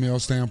a female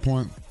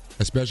standpoint,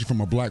 especially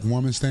from a black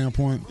woman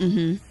standpoint.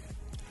 Mm-hmm.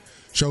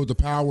 Showed the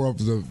power of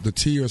the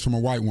tears from a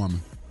white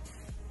woman.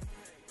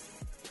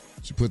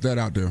 She put that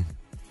out there.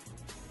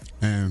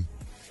 And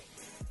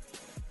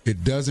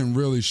it doesn't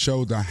really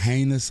show the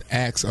heinous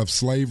acts of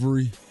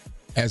slavery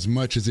as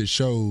much as it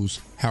shows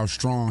how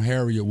strong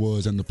Harriet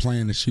was and the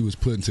plan that she was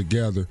putting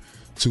together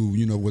to,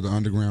 with the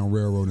Underground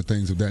Railroad and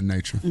things of that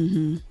nature.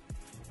 Mm-hmm.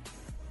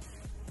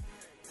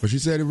 But she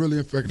said it really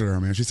affected her,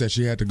 man. She said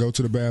she had to go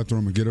to the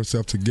bathroom and get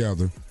herself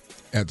together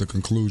at the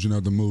conclusion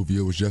of the movie.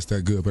 It was just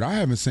that good. But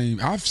I've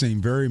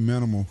seen very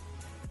minimal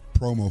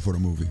promo for the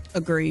movie.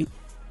 Agreed.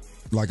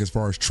 Like as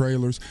far as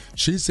trailers,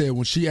 she said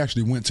when she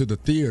actually went to the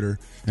theater,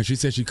 and she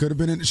said she could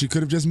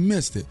have just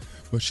missed it,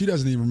 but she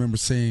doesn't even remember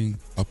seeing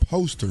a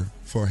poster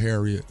for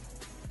Harriet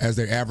as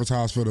they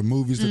advertise for the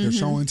movies that they're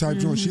showing type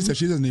joint. She said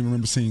she doesn't even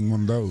remember seeing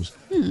one of those.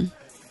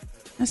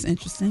 That's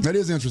interesting. That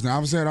is interesting.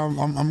 I said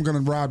I'm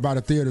going to ride by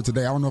the theater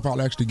today. I don't know if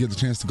I'll actually get the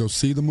chance to go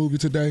see the movie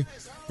today.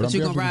 But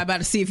you're going to ride by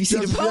to see if you see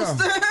the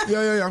poster?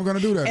 Yeah, I'm going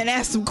to do that. And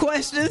ask some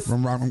questions?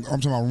 I'm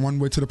talking about one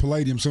way to the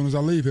Palladium as soon as I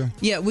leave here.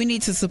 Yeah, we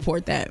need to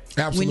support that.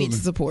 Absolutely. We need to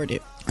support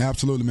it.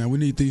 Absolutely, man. We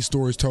need these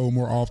stories told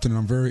more often, and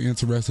I'm very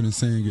interested in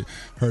seeing it.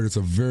 Heard it's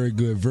a very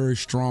good, very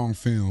strong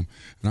film,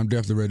 and I'm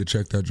definitely ready to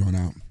check that joint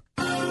out.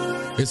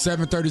 It's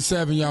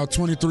 7:37, y'all.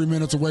 23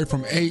 minutes away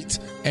from 8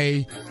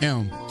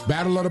 a.m.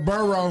 Battle of the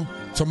Borough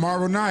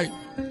tomorrow night.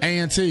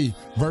 A&T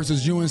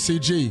versus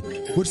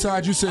UNCG. Which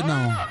side you sitting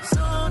on?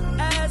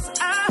 As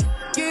I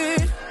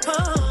get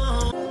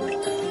home.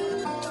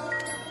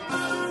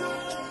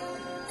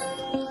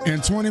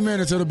 In 20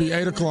 minutes, it'll be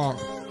 8 o'clock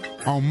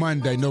on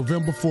Monday,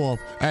 November 4th.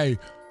 Hey,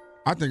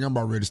 I think I'm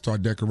about ready to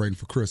start decorating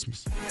for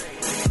Christmas.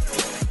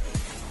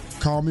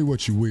 Call me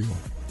what you will.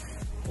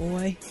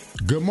 Boy.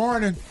 Good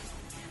morning.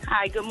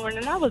 Hi, good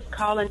morning. I was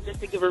calling just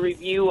to give a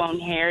review on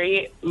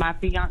Harriet. My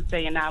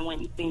fiance and I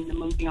went and seen the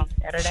movie on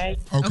Saturday.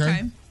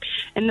 Okay.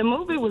 And the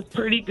movie was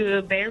pretty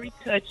good, very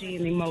touchy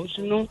and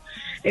emotional.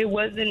 It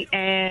wasn't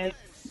as,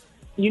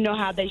 you know,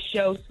 how they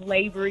show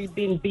slavery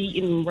being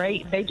beaten and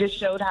raped. They just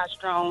showed how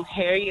strong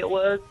Harriet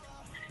was.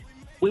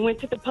 We went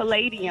to the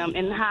Palladium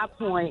in High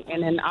Point,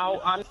 and in all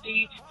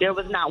honesty, there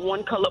was not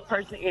one colored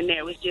person in there.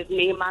 It was just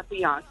me and my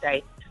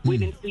fiance. We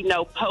didn't see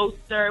no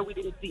poster. We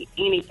didn't see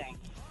anything.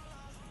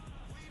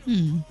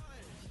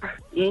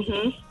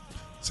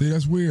 See,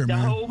 that's weird, The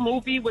man. whole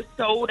movie was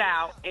sold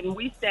out, and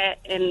we sat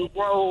in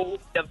row,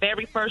 the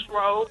very first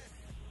row,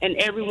 and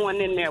everyone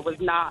in there was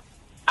not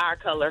our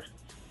color.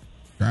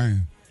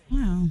 Dang.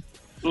 Wow.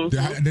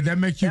 Did that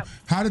make you?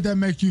 How did that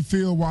make you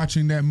feel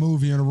watching that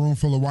movie in a room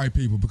full of white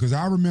people? Because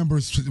I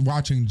remember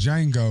watching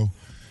Django,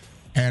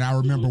 and I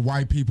remember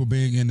white people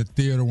being in the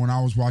theater when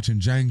I was watching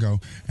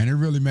Django, and it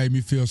really made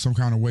me feel some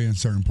kind of way in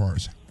certain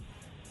parts.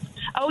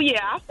 Oh,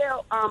 yeah, I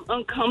felt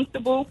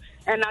uncomfortable,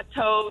 and I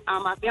told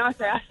my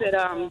fiance, I said,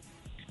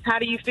 how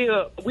do you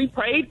feel? We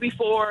prayed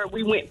before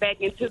we went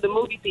back into the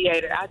movie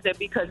theater. I said,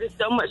 because there's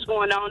so much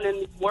going on in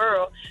this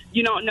world,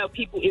 you don't know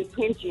people's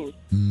intentions.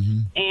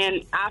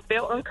 And I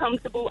felt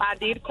uncomfortable. I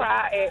did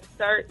cry at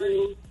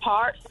certain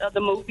parts of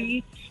the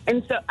movie.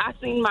 And so I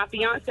seen my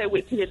fiance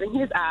with tears in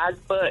his eyes,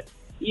 but,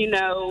 you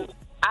know,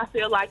 I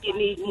feel like it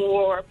needs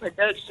more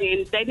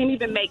production. They didn't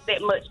even make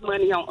that much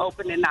money on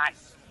opening night.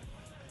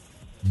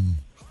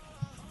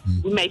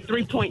 We made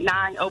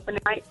 3.9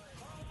 opening night.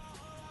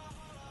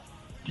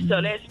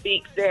 So that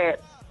speaks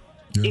that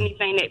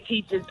anything that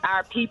teaches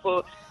our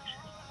people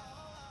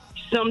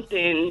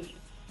something,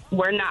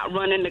 we're not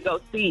running to go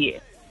see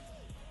it.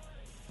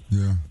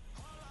 Yeah.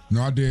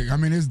 No, I dig. I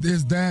mean, it's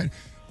that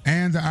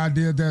and the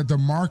idea that the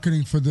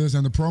marketing for this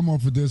and the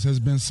promo for this has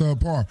been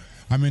subpar.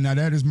 I mean, now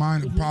that is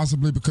mine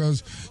possibly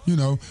because, you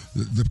know,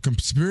 the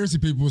conspiracy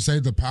people will say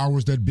the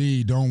powers that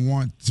be don't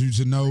want you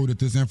to know that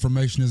this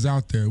information is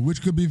out there,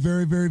 which could be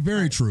very, very,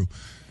 very true.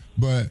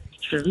 But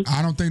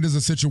I don't think there's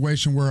a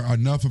situation where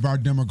enough of our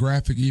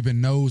demographic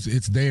even knows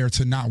it's there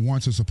to not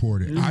want to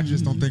support it. I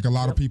just don't think a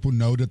lot of people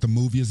know that the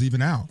movie is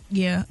even out.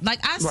 Yeah.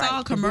 Like, I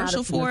saw a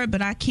commercial for it,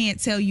 but I can't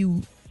tell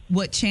you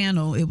what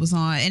channel it was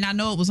on, and I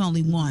know it was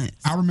only once.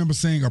 I remember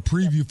seeing a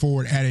preview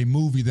for it at a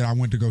movie that I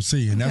went to go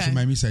see, and that's what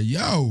made me say,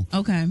 yo,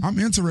 I'm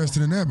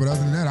interested in that, but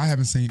other than that, I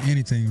haven't seen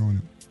anything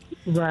on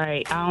it.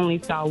 Right. I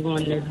only saw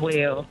one as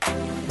well.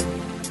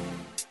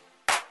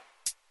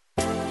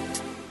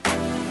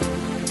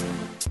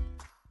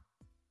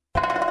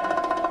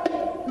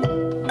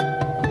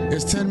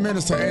 It's 10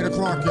 minutes to 8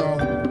 o'clock, y'all.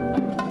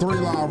 3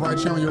 Live right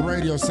here on your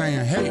radio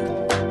saying, hey,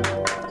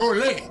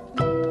 ole.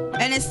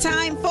 And it's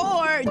time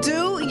for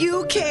Do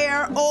You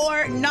Care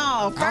or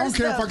No? I don't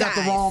care if I got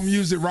the wrong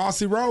music.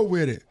 Rossi, roll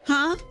with it.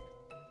 Huh?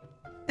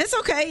 It's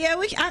okay.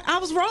 Yeah, I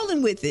was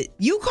rolling with it.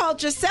 You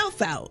called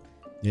yourself out.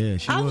 Yeah,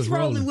 she I was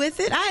rolling with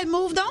it. I had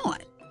moved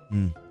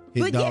on.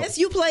 But yes,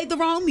 you played the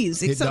wrong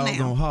music. So now.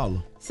 Gonna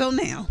holler. So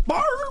now.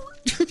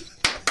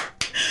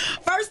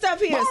 First up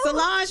here,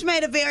 Solange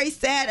made a very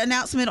sad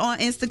announcement on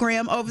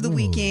Instagram over the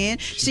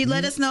weekend. She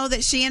let us know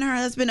that she and her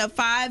husband of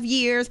 5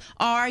 years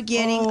are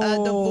getting a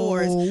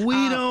divorce.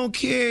 We don't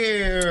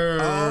care.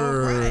 All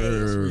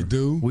right. We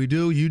do. We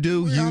do. You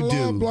do. You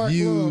do.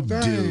 You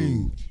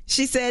do.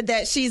 She said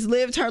that she's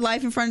lived her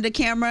life in front of the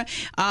camera,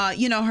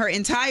 her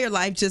entire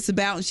life just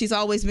about, and she's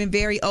always been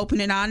very open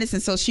and honest,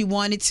 and so she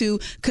wanted to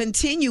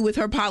continue with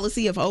her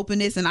policy of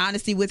openness and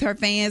honesty with her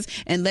fans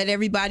and let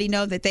everybody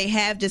know that they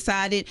have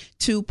decided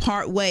to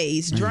part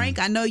ways. Drink,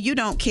 I know you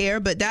don't care,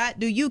 but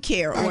do you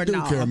care or not? I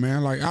do care,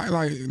 man.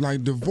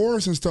 Like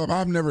divorce and stuff.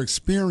 I've never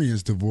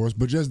experienced divorce,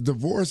 but just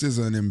divorce is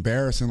an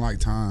embarrassing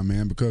time,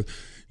 man, because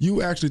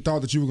you actually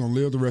thought that you were going to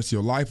live the rest of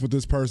your life with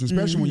this person,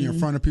 especially when you're in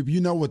front of people. You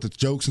know what the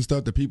jokes and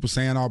stuff that people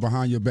saying all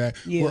behind your back.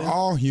 Yeah. We're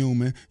all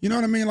human. You know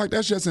what I mean? Like,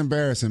 that's just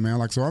embarrassing, man.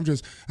 Like, so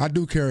I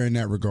do care in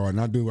that regard,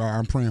 and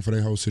I'm praying for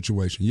their whole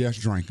situation. Yes,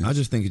 drinking. I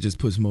just think it just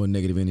puts more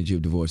negative energy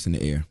of divorce in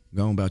the air.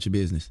 Go on about your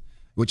business.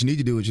 What you need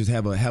to do is just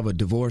have a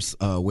divorce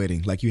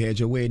wedding. Like you had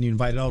your wedding, you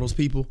invited all those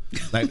people.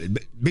 Like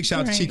big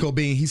shout out to Chico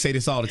Bean. He say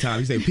this all the time.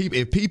 He say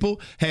if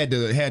people had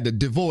the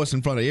divorce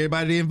in front of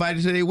everybody they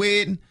invited to their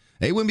wedding,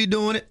 they wouldn't be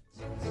doing it.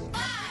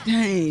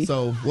 Dang.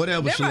 So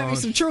whatever, there might be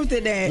some truth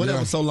in that.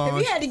 Whatever,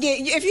 Solange. If you had to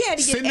get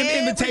send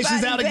them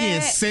invitations out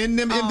again. Send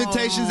them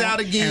invitations out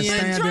again.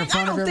 Drink,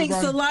 I don't think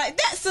Solange.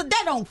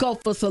 That don't go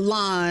for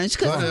Solange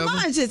because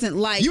Solange isn't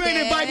like you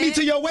ain't invite me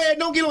to your wedding.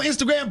 Don't get on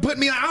Instagram and put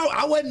me on.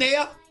 I wasn't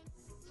there.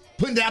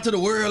 Putting it out to the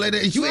world like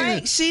that.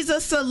 Right, she's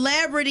a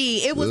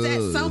celebrity. It was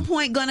at some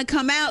point going to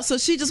come out, so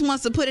she just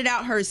wants to put it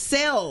out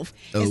herself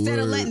instead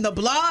of letting the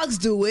blogs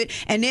do it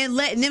and then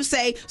letting them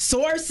say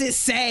sources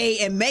say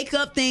and make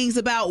up things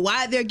about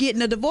why they're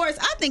getting a divorce.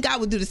 I think I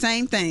would do the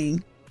same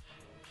thing.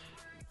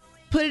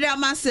 Put it out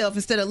myself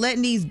instead of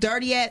letting these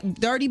dirty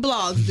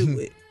blogs do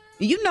it.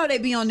 You know they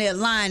be on that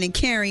line and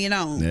carrying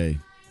on. Hey.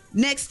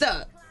 Next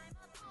up.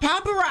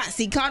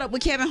 Paparazzi caught up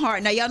with Kevin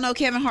Hart. Now, y'all know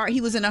Kevin Hart,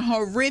 he was in a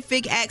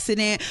horrific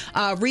accident.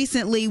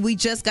 Recently, we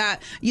just got,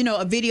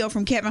 a video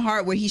from Kevin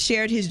Hart where he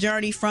shared his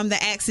journey from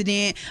the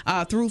accident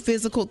through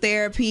physical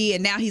therapy,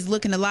 and now he's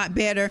looking a lot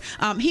better.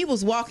 He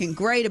was walking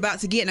great, about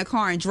to get in a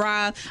car and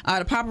drive.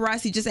 The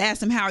paparazzi just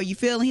asked him, how are you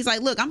feeling? He's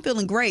like, look, I'm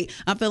feeling great.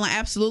 I'm feeling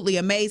absolutely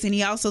amazing.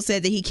 He also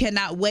said that he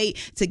cannot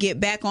wait to get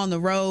back on the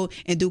road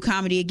and do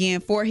comedy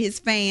again for his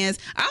fans.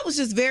 I was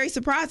just very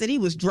surprised that he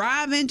was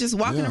driving, just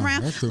walking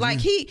around. Like,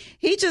 he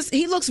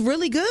looks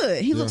really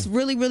good. He looks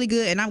really, really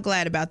good, and I'm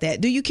glad about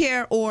that. Do you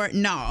care or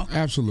no?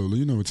 Absolutely.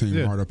 You know what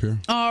Team Hart up here.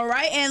 All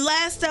right, and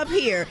last up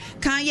here,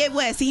 Kanye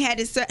West. He had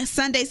his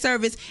Sunday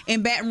service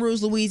in Baton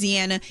Rouge,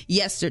 Louisiana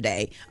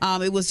yesterday.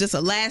 It was just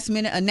a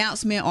last-minute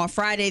announcement on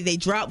Friday. They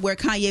dropped where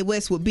Kanye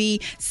West would be.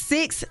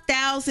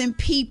 6,000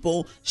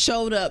 people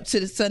showed up to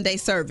the Sunday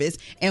service,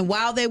 and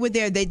while they were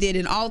there, they did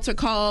an altar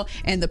call,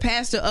 and the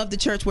pastor of the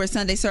church where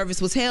Sunday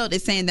service was held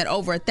is saying that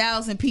over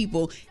 1,000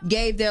 people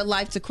gave their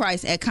life to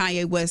Christ at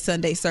Kanye West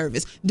Sunday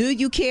service. Do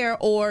you care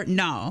or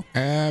no?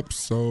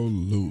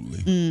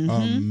 Absolutely.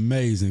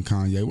 Amazing,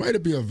 Kanye. Way to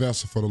be a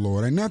vessel for the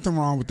Lord. Ain't nothing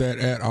wrong with that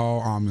at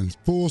all. I'm in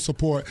full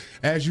support.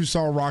 As you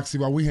saw, Roxy,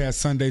 while we had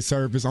Sunday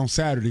service on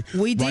Saturday.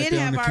 We did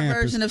have our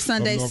version of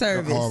Sunday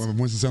service.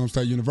 Winston-Salem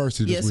State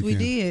University this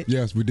weekend. Yes, we did.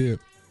 Yes, we did.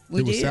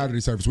 It was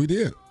Saturday service. We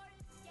did.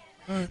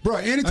 Bro,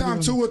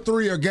 anytime 2 or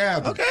 3 are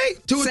gathered. Okay,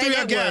 2 or 3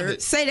 are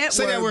gathered. Say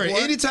that word.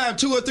 Anytime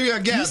 2 or 3 are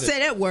gathered. You say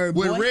that word,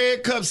 boy. With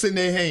red cups in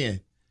their hand.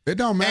 It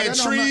don't matter. And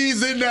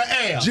trees in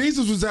the air.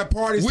 Jesus was at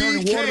parties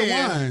turning water to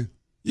wine.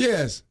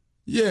 Yes.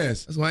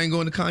 That's why I ain't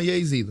going to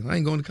Kanye's either. I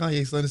ain't going to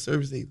Kanye's Sunday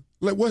service either.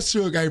 What's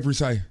Suge Avery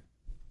say?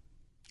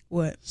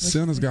 What?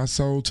 Sinners got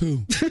soul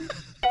too.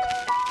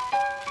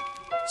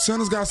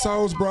 Sinners got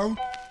souls, bro.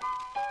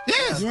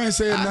 Yeah, you ain't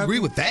saying nothing. I agree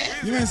with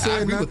that. You ain't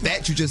saying nothing. I agree with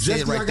that. You just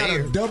said right there. I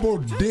got a double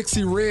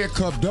Dixie Red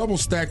Cup double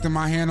stacked in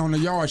my hand on the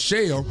yard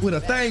shell with a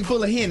thing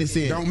full of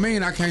Hennessy. Don't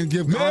mean I can't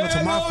give honor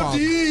to my father.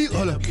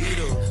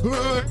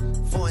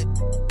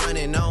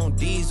 Running on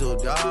diesel,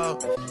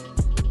 dog.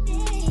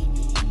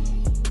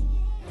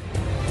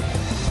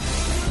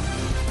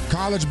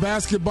 College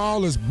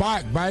basketball is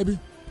back, baby.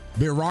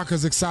 Big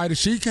Rocker's excited.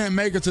 She can't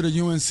make it to the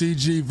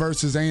UNCG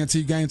versus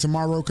A&T game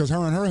tomorrow because her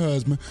and her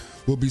husband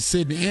will be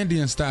sitting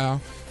Indian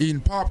style,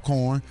 eating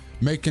popcorn,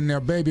 making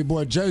their baby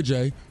boy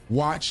JJ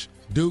watch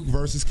Duke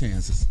versus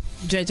Kansas.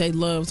 JJ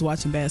loves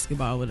watching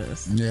basketball with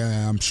us.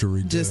 Yeah, I'm sure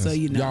he does. Just so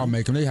you know. Y'all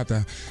make him. They have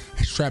to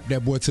strap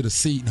that boy to the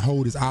seat and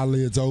hold his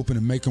eyelids open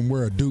and make him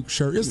wear a Duke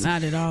shirt. It's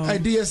not at all. Hey,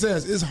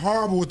 DSS, it's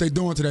horrible what they're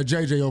doing to that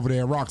JJ over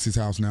there at Roxy's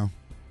house now.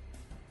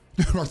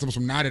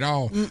 Not at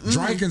all.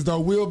 Drakens, though,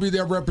 will be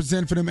there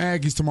representing for them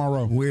Aggies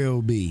tomorrow.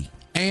 Will be.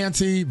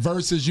 A&T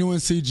versus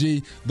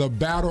UNCG, the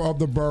battle of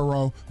the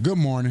borough. Good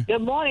morning.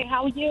 Good morning.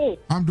 How are you?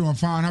 I'm doing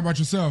fine. How about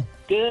yourself?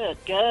 Good.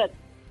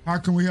 How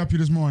can we help you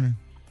this morning?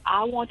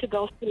 I want to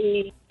go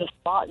see the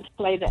Spartans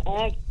play the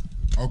Aggies.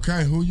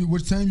 Okay.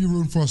 Which team you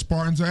rooting for,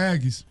 Spartans or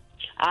Aggies?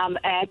 I'm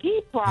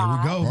Aggie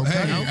proud. There we go. Okay.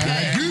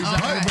 Aggies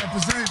out here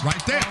representing.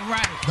 Right there. All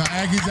right. The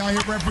Aggies out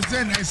here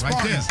representing. Hey,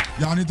 Spartans. Right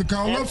Y'all need to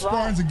call up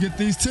Spartans and get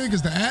these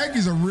tickets. The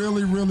Aggies are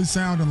really, really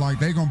sounding like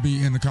they're going to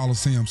be in the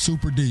Coliseum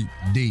super deep.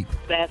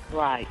 That's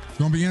right. It's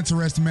going to be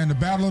interesting, man. The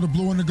battle of the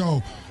blue and the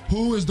gold.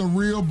 Who is the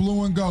real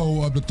blue and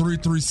gold of the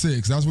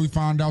 336? That's what we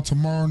find out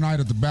tomorrow night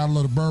at the Battle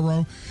of the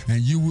Borough,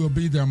 and you will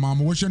be there,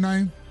 Mama. What's your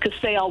name?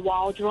 Cassell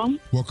Waldron.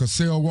 Well,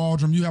 Cassell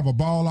Waldron, you have a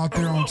ball out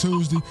there on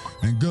Tuesday,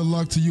 and good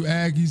luck to you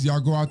Aggies.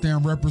 Y'all go out there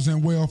and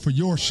represent well for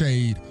your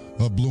shade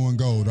of blue and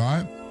gold, all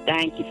right?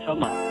 Thank you so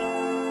much.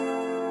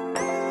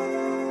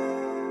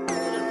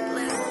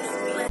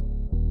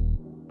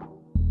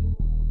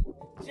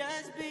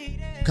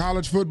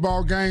 College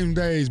football game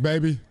days,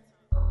 baby.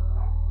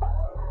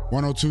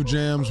 102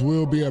 Jams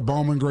will be at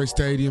Bowman Gray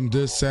Stadium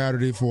this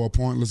Saturday for a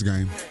pointless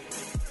game.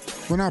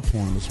 Well, not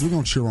pointless. We're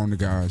going to cheer on the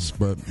guys,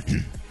 but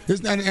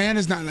it's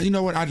not, you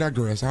know what? I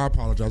digress. I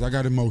apologize. I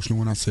got emotional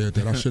when I said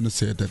that. I shouldn't have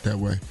said that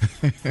way.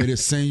 It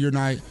is senior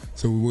night,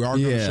 so we are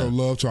going to show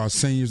love to our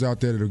seniors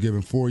out there that have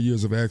given 4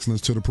 years of excellence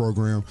to the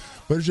program,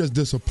 but it's just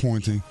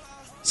disappointing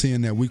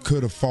seeing that we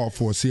could have fought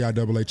for a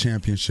CIAA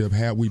championship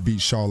had we beat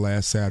Shaw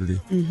last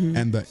Saturday,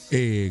 and the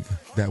egg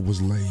that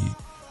was laid.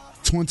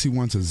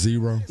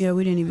 21-0. Yeah,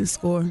 we didn't even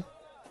score.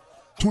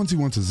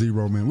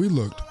 21-0, man. We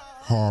looked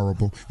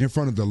horrible in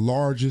front of the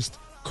largest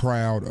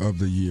crowd of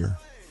the year.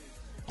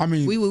 I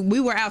mean, we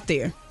were out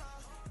there.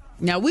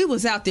 Now, we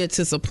was out there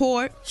to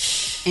support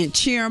and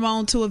cheer them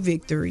on to a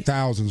victory.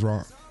 Thousands,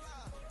 Rock.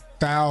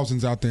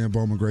 Thousands out there in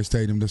Bowman Gray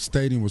Stadium. The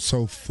stadium was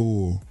so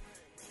full,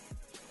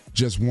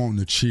 just wanting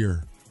to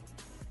cheer.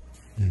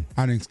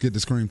 I didn't get to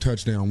scream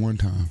touchdown one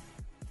time.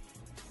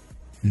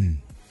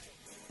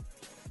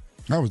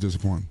 That was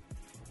disappointing.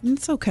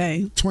 It's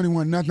okay.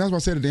 21-0. That's what I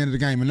said at the end of the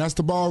game. And that's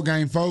the ball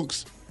game,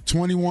 folks.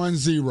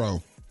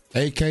 21-0.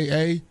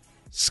 A.K.A.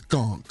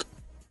 skunk.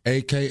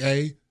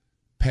 A.K.A.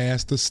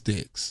 pass the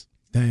sticks.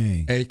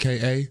 Dang.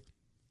 A.K.A.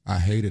 I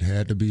hate it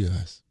had to be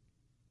us.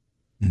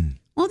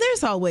 Well,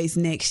 there's always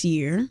next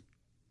year.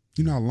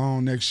 You know how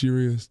long next year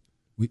is?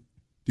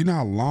 Do you know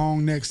how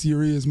long next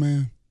year is,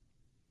 man?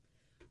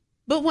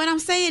 But what I'm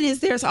saying is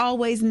there's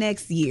always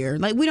next year.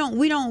 Like we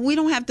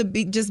don't have to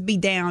be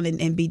down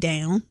and be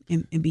down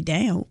and be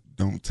down.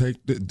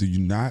 Do you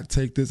not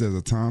take this as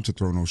a time to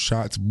throw no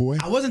shots, boy?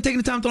 I wasn't taking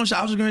the time to throw shots.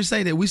 I was just going to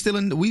say that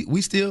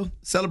we still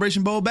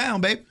Celebration Bowl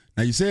bound, babe.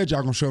 Now you said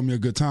y'all gonna show me a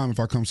good time if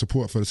I come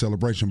support for the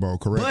Celebration Bowl,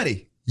 correct?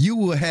 Buddy, you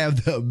will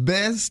have the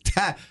best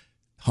time.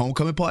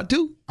 Homecoming Part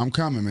 2. I'm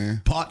coming,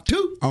 man. Part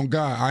 2. On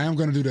God, I am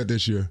going to do that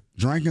this year.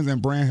 Drankins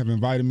and Brand have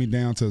invited me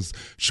down to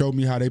show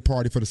me how they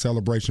party for the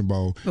Celebration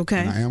Bowl. Okay.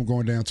 And I am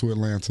going down to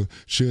Atlanta,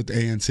 should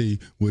the A&T,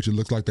 which it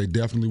looks like they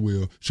definitely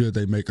will, should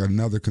they make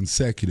another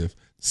consecutive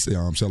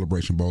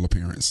Celebration Bowl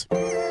appearance. I'm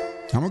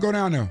going to go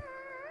down there.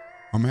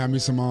 I'm going to have me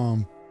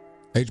some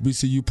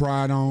HBCU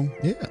pride on.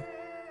 Yeah.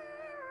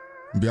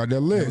 Be out there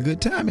lit. Have a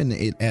good time in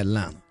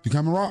Atlanta. You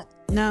coming, Rock?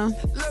 No.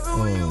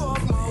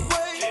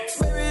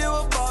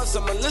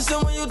 I'ma listen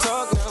when you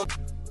talk now.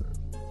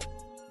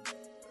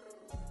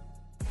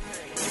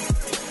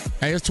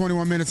 Hey, it's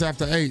 21 minutes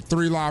after 8.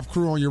 3 Live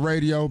Crew on your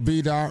radio.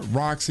 B-Dot,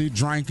 Roxy,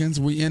 Drankins.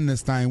 We in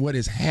this thing. What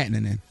is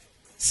happening?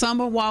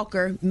 Summer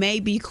Walker may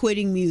be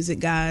quitting music,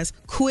 guys.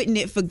 Quitting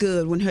it for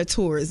good when her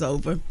tour is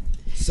over.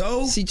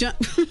 So? She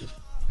jumped.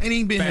 Ain't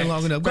even been here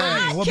long enough. Go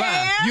ahead. What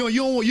about? You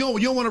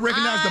don't want to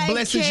recognize the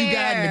blessings you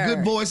got and the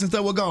good voice and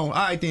stuff. We're gone. All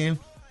right, then.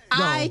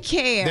 I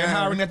care. They're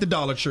hiring at the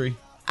Dollar Tree.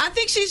 I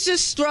think she's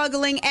just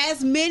struggling,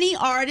 as many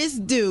artists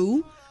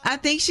do. I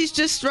think she's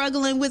just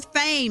struggling with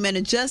fame and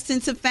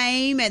adjusting to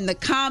fame and the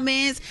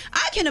comments.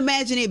 I can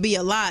imagine it be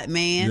a lot,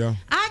 man. Yeah.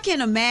 I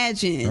can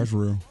imagine. That's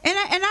real. And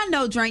I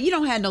know, Drake, you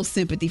don't have no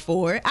sympathy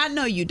for it. I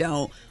know you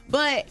don't.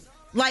 But,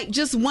 like,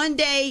 just one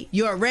day,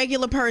 you're a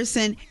regular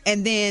person,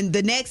 and then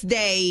the next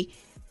day,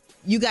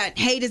 you got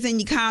haters in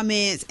your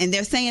comments and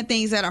they're saying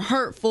things that are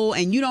hurtful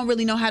and you don't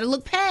really know how to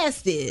look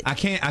past it. I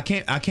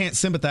can't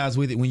sympathize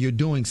with it when you're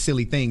doing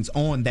silly things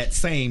on that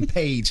same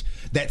page.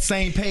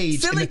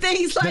 Silly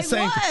things like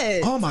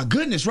what? Oh my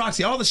goodness,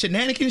 Roxy, all the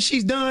shenanigans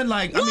she's done.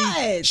 Like, what?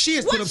 I mean, she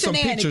has put up some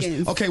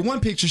pictures. Okay,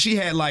 one picture, she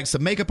had like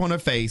some makeup on her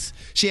face.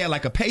 She had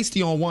like a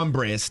pasty on one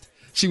breast.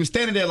 She was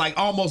standing there like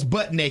almost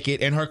butt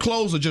naked, and her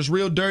clothes are just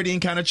real dirty and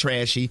kind of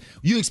trashy.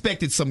 You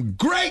expected some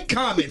great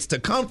comments to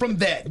come from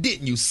that,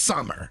 didn't you,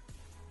 Summer?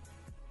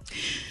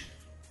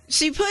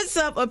 She puts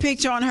up a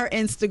picture on her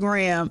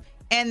Instagram,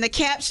 and the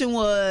caption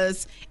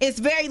was, it's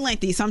very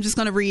lengthy, so I'm just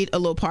going to read a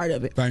little part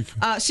of it. Thank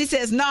you. She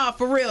says, nah,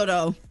 for real,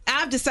 though.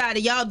 I've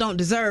decided y'all don't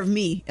deserve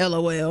me,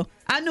 LOL.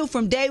 I knew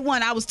from day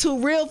one I was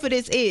too real for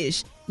this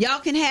ish. Y'all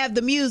can have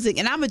the music,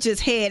 and I'ma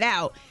just head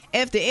out.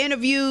 After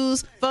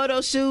interviews,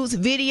 photo shoots,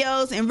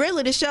 videos, and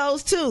really the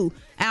shows, too.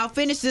 I'll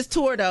finish this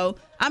tour, though.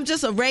 I'm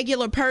just a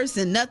regular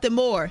person, nothing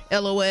more,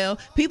 LOL.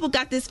 People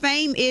got this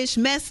fame-ish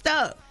messed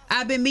up.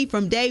 I've been me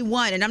from day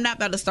one, and I'm not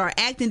about to start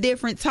acting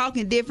different,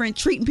 talking different,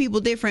 treating people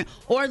different,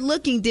 or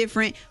looking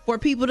different for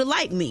people to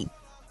like me.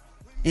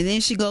 And then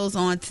she goes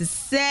on to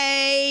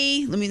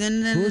say, Who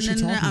is she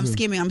talking to? I'm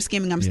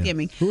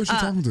skimming. Who is she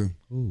talking to?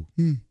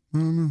 I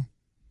don't know.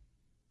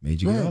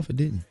 Made you get off it,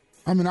 didn't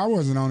I mean, I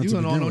wasn't on it to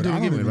begin with. I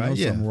don't even know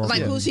something wrong.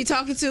 Like, who's she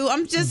talking to?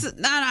 I'm just,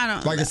 I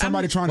don't. Like, is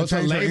somebody trying to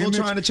change her image?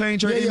 Trying to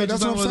change her image? Yeah,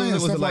 that's what I'm saying.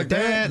 Was Stuff it like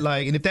that?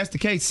 Like, and if that's the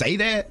case, say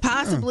that.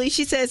 Possibly.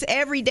 She says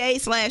every day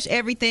 /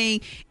 everything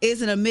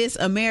isn't a Miss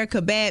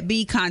America Bad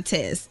B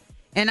contest.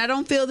 And I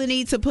don't feel the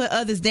need to put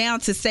others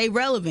down to stay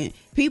relevant.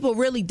 People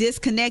really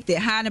disconnected,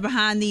 hiding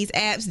behind these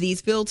apps,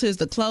 these filters,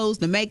 the clothes,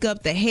 the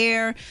makeup, the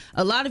hair.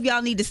 A lot of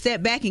y'all need to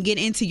step back and get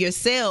into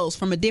yourselves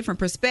from a different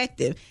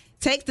perspective.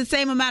 Take the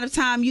same amount of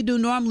time you do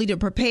normally to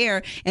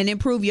prepare and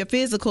improve your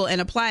physical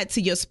and apply it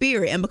to your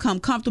spirit and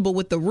become comfortable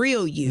with the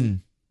real you.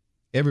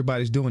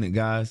 Everybody's doing it,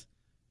 guys.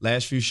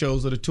 Last few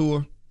shows of the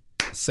tour,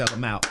 sell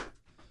them out.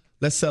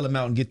 Let's sell them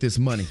out and get this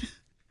money.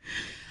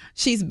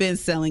 She's been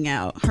selling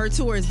out. Her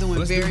tour is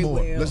doing very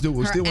well. Let's do it.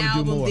 We still want to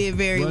do more. Her album did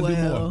very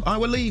well. All right,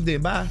 we'll leave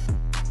then. Bye.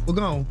 We're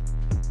gone.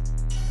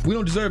 We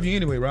don't deserve you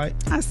anyway, right?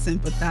 I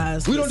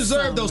sympathize. We don't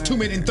deserve those 2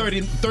 minute and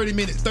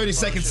 30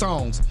 second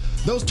songs.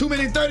 Those 2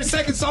 minute and 30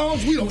 second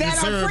songs, we don't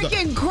deserve them. That are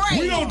freaking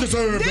great. We don't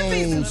deserve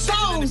those.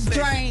 Songs,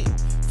 Drake.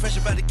 Fresh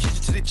about the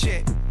kitchen to the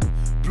jet.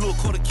 Blew a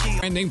quarter key.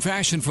 Trending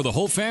fashion for the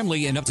whole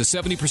family and up to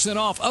 70%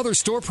 off other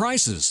store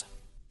prices.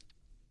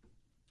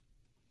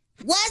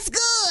 What's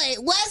good?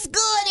 What's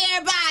good,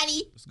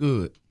 everybody? What's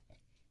good?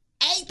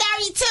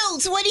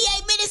 8:32,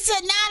 28 minutes to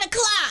 9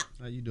 o'clock.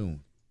 How you doing?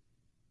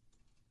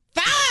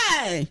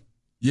 Fine.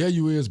 Yeah,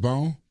 you is,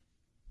 Bone.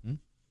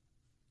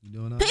 You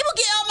doing all right? People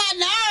get on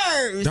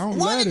my nerves. Don't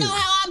Want let to it. know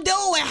how I'm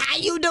doing. How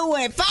you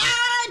doing?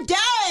 Fine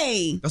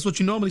day. That's what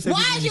you normally say.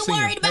 Why is you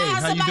worried about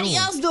how somebody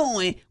else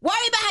doing?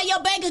 Worry about how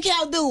your bank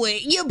account doing.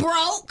 You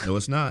broke. No,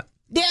 it's not.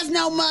 There's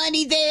no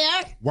money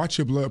there. Watch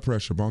your blood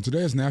pressure, Bone. Today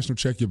is National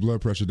Check Your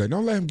Blood Pressure Day.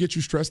 Don't let him get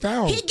you stressed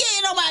out. He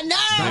getting on my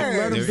nerves. Don't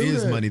let him There do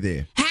is that. money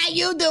there. How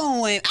you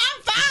doing?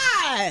 I'm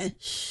fine.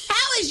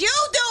 How is you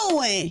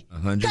doing?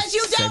 Because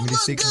you don't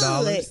look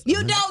good.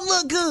 You don't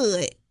look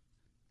good.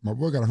 My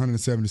boy got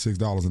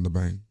 $176 in the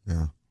bank.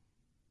 Yeah.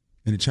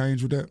 Any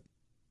change with that?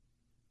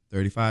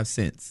 35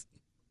 cents.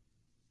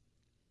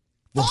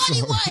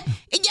 41.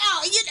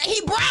 Y'all,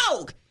 he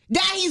broke.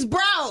 Now he's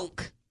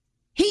broke.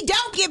 He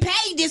don't get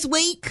paid this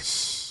week.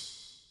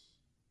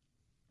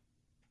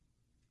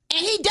 And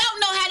he don't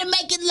know how to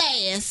make it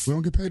last. We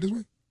don't get paid this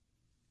week?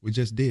 We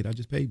just did. I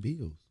just paid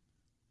bills.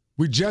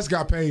 We just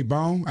got paid,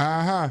 Bone.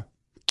 Uh-huh.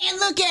 And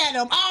look at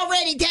him,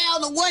 already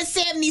down to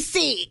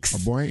 176.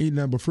 My boy ain't eating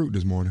nothing but fruit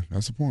this morning.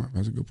 That's a point.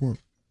 That's a good point.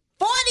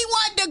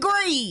 41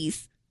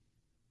 degrees.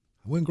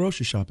 I went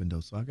grocery shopping, though,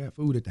 so I got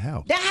food at the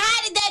house. The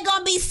high today going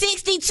to be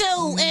 62,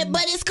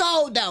 but it's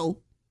cold, though.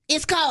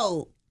 It's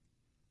cold.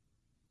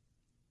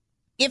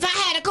 If I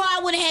had a car,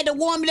 I would have had to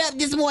warm it up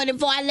this morning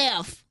before I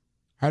left.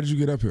 How did you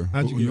get up here?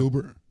 How'd you get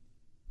Uber?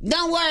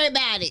 Don't worry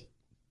about it.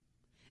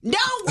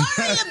 Don't worry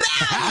about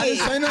it. I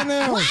didn't say nothing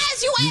else. Why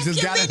is you asking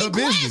just got me her the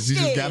business. You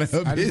just got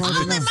her business.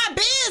 I'm in my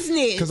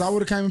business. Because I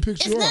would have came and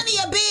picked you It's up. none of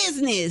your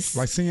business.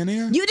 Like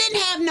CNN? You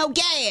didn't have no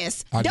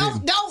gas.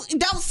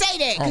 Don't say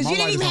that because my you didn't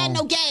light even is have on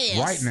no gas.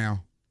 Right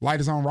now.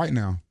 Light is on right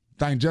now.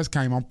 Thing just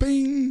came on.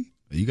 Bing.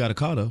 You got a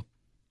car, though.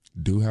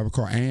 Do have a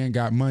car and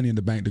got money in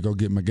the bank to go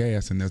get my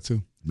gas in there,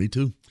 too. Me,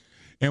 too.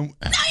 And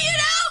no, you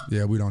don't.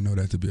 Yeah, we don't know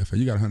that to be a fact.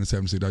 You got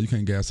 $176. You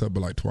can't gas up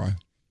but like twice.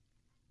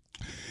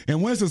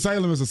 In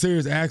Winston-Salem, there's a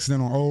serious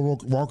accident on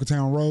Old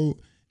Walkertown Road,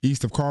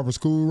 east of Carver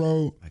School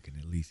Road. I can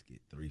at least get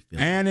 350.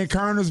 And in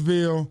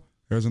Kernersville,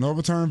 there's an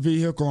overturned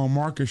vehicle on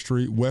Market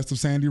Street, west of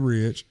Sandy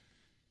Ridge.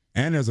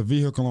 And there's a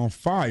vehicle on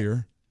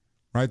fire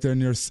right there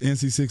near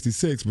NC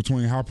 66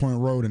 between High Point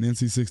Road and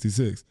NC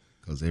 66.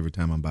 Because every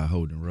time I'm by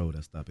Holden Road,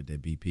 I stop at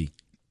that BP.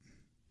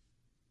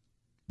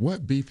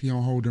 What BP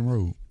on Holden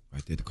Road?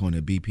 Right there at the corner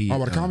of BP. Oh,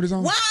 by the Comedy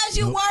Zone? Why is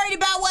you worried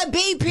about what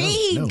BP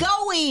he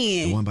go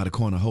in? The one by the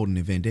corner of Holden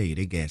and Vendetta,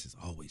 their gas is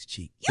always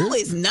cheap. You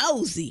is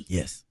nosy.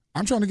 Yes.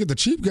 I'm trying to get the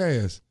cheap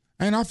gas.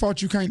 Ain't I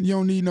thought you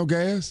don't need no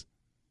gas?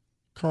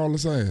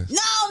 Carlos ass. No,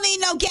 I don't need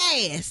no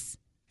gas.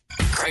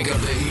 Crank up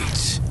the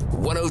heat.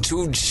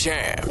 102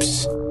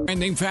 Champs.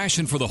 Trending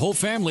fashion for the whole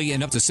family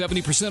and up to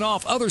 70%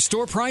 off other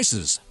store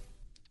prices.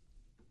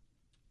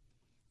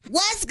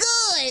 What's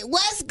good?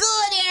 What's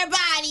good,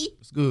 everybody?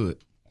 What's good?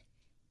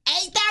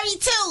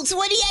 8:32,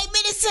 28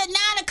 minutes to 9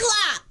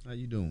 o'clock. How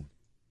you doing?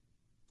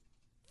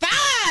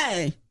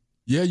 Fine.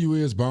 Yeah, you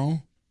is,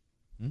 Bone.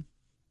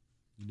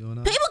 You doing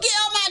all right? People get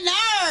on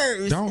my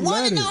nerves. Don't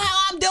Want let to know it. how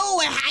I'm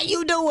doing. How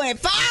you doing?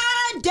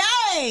 Fine,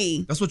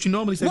 dang. That's what you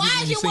normally say. Why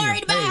is you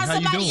worried about how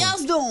somebody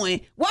else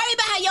doing? Worry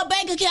about how your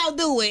bank account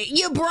doing.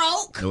 You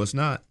broke. No, it's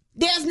not.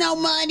 There's no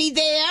money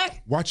there.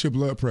 Watch your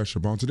blood pressure,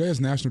 Bone. Today is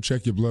National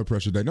Check Your Blood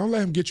Pressure Day. Don't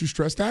let him get you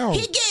stressed out.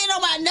 He getting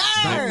on my Don't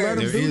let him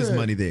nerves. There do is that.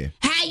 money there.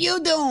 How you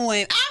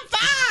doing? I'm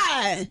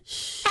fine.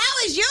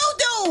 How is you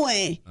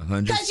doing?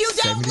 Because you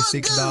don't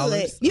look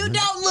good. You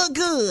don't look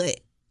good.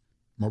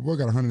 My boy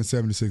got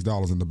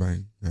 $176 in the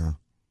bank. Yeah.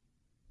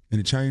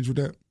 Any change with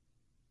that?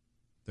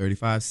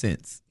 35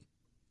 cents.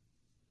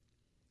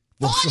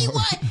 41.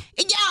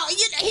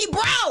 Y'all, he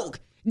broke.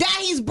 Now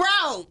he's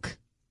broke.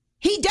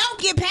 He don't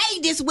get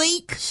paid this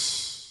week.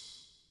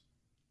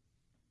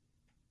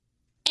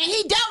 And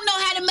he don't know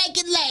how to make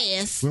it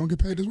last. We don't get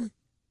paid this week?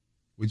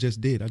 We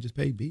just did. I just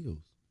paid bills.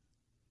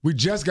 We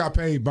just got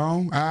paid,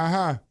 Bone.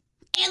 Uh-huh.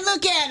 And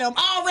look at him,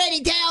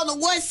 already down to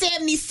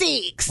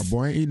 176. My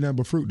boy ain't eating nothing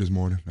but fruit this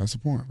morning. That's the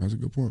point. That's a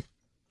good point.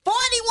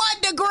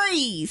 41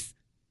 degrees.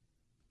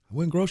 I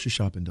went grocery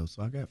shopping, though,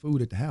 so I got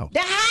food at the house. The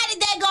high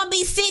today going to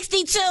be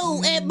 62,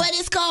 but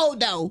it's cold,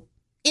 though.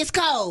 It's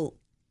cold.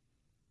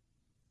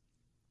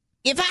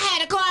 If I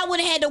had a car, I would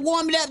have had to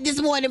warm it up this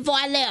morning before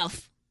I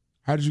left.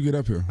 How did you get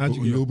up here? How'd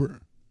you get Uber?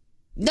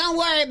 Don't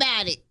worry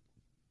about it.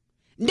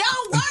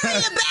 Don't worry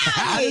about it.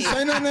 I didn't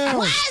say nothing else.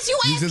 Why is you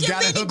You asking just got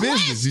me her the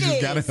business. You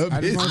just got her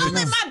questions? business. I'm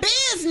in my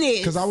business.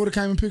 Because I would have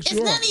came and picked It's you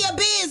up. none of your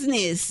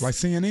business. Like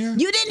CNN?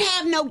 You didn't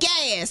have no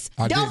gas.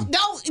 I Don't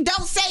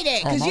say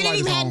that because my you didn't light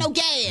even is have on no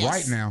gas.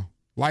 Right now.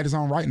 Light is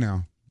on right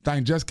now.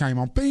 Thing just came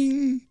on.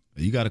 Bing.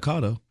 You got a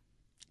car, though.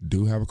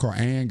 Do have a car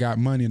and got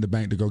money in the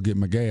bank to go get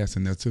my gas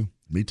in there, too.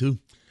 Me, too.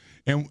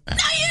 And No,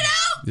 you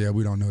don't. yeah,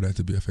 we don't know that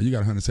to be a fact. You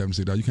got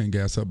 $176. You can't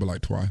gas up but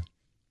like twice.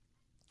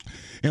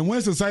 In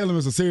Winston-Salem,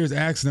 there's a serious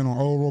accident on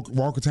Old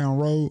Walkertown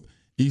Road,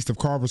 east of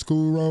Carver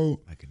School Road.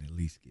 I can at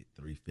least get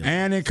 350.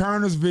 And in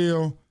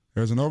Kernersville,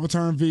 there's an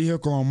overturned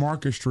vehicle on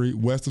Market Street,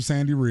 west of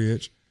Sandy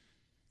Ridge.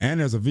 And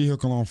there's a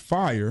vehicle on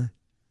fire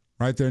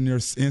right there near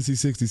NC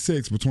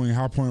 66 between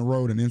High Point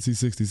Road and NC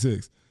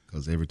 66.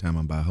 Because every time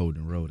I'm by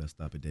Holden Road, I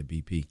stop at that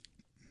BP.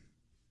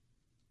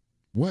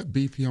 What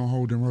BP on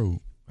Holden Road?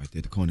 Right there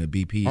at the corner of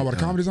BP. Oh, by the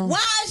Comedy Zone?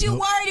 Why is you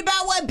worried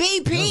about what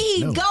BP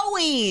he go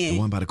The in?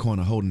 one by the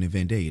corner of Holden and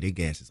Vendetta, their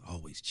gas is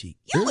always cheap.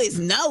 You is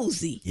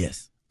nosy.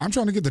 Yes. I'm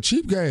trying to get the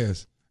cheap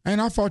gas.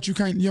 Ain't I thought you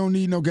don't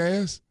need no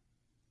gas?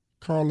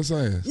 Carlos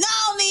ass. No,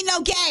 I don't need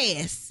no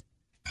gas.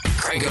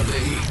 Crank up the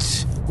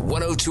heat.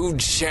 102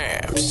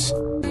 Champs.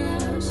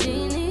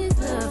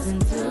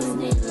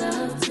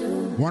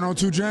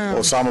 102 Jam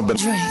Osama bin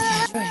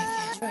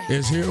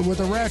is here with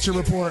a Ratchet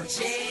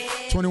Report.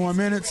 21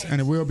 minutes, and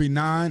it will be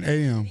 9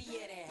 a.m.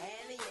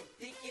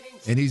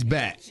 And he's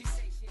back.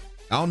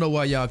 I don't know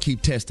why y'all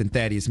keep testing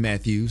Thaddeus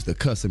Matthews, the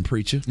cussing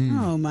preacher.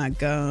 Oh, my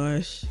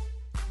gosh.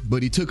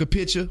 But he took a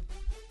picture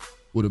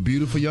with a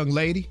beautiful young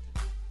lady,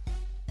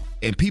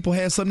 and people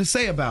had something to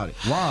say about it.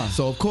 Why?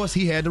 So, of course,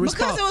 he had to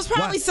respond. Because it was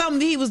probably something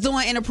he was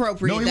doing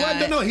inappropriate. No, he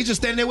wasn't. No, he just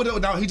standing there with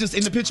he just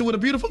in the picture with a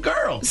beautiful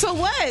girl. So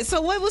what?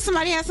 So what would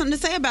somebody have something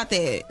to say about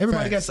that?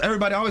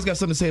 Everybody always got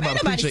something to say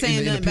about a preacher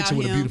in the picture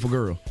with a beautiful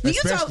girl. You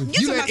talking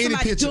about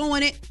somebody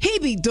doing it, he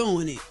be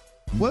doing it.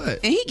 What?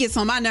 And he gets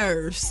on my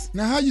nerves.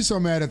 Now, how you so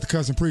mad at the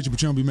cussing preacher, but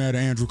you don't be mad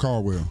at Andrew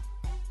Caldwell?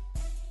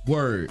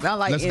 Word. I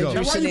like Andrew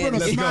Now, why you put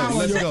a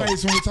smile on your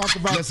face when we talk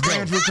about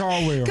Andrew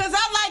Caldwell? Because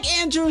I like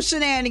Andrew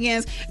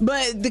shenanigans,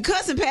 but the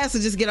cussing pastor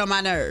just get on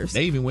my nerves.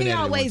 They even went he at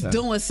it always one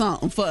time. doing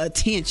something for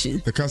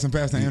attention. The cussing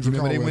pastor Andrew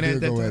Caldwell they went at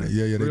did that go time? at it.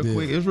 Yeah, they real did.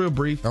 Quick. It was real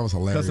brief. That was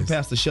hilarious. Cussing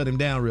pastor shut him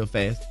down real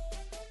fast.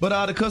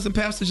 But the cussing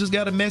pastor just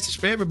got a message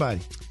for everybody.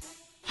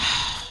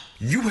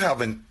 You have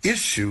an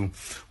issue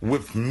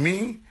with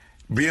me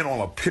being on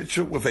a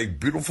picture with a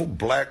beautiful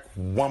black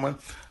woman.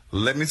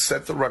 Let me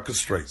set the record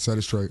straight. Set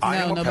it straight. I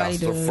am a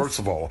pastor, does. first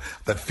of all,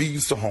 that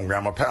feeds the hungry.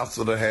 I'm a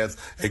pastor that has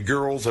a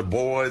girls, a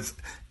boys,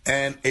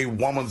 and a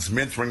woman's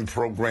mentoring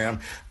program.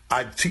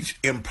 I teach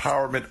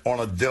empowerment on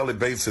a daily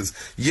basis.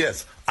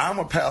 Yes, I'm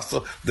a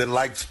pastor that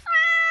likes.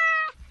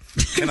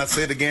 Can I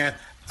say it again?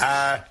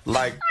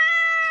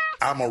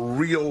 I'm a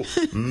real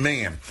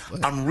man.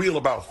 I'm real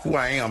about who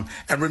I am.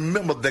 And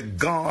remember that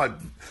God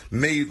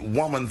made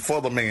woman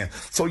for the man.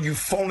 So you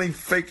phony,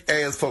 fake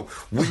ass folk,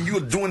 when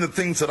you're doing the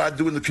things that I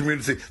do in the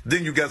community,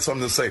 then you got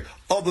something to say.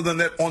 Other than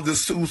that, on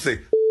this Tuesday,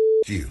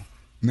 you.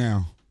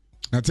 Now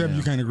tell me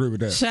you can't agree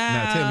with that.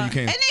 Child. Tell me you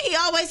can't. And then he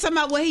always talking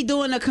about what he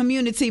do in the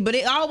community, but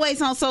it always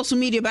on social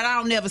media, but I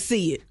don't never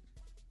see it.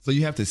 So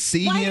you have to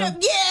see him?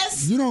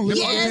 Yes. You don't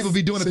listen. Other people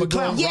be doing it for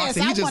clout. Yes,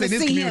 he I just want to in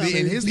his see community,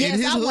 him. in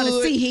his I want to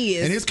hood, see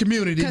his. in his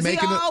community, because he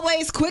making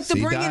always quick to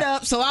bring it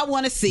up, so I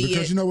want to see it.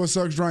 Because you know what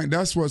sucks, Drink?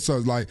 That's what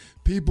sucks. Like,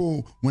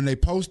 people, when they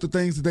post the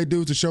things that they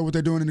do to show what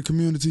they're doing in the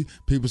community,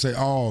 people say,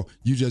 oh,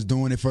 you just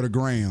doing it for the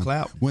gram.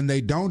 Clout. When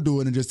they don't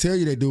do it and just tell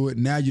you they do it,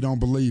 now you don't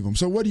believe them.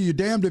 So what are you,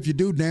 damned if you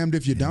do, damned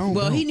if you don't?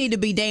 Well, he need to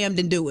be damned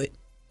and do it,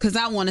 because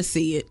I want to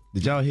see it.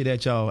 Did y'all hear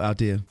that, y'all out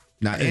there?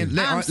 Now,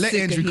 let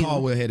Andrew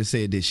Caldwell had to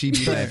say this. She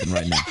be laughing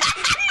right now.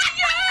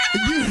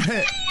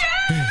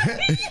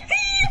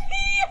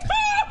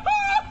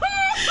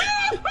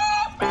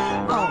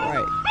 All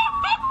right.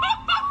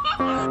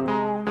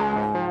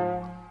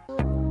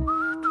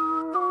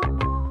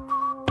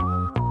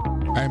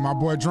 Hey, my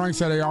boy Drink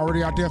said they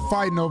already out there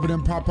fighting over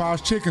them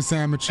Popeyes chicken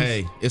sandwiches.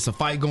 Hey, it's a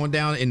fight going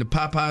down in the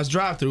Popeyes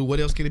drive-thru.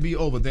 What else can it be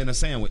over than a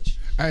sandwich?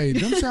 Hey,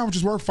 them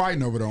sandwiches worth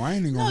fighting over, though. I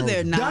ain't even gonna No,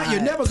 they're not. God,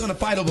 you're never going to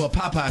fight over a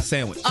Popeye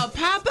sandwich. A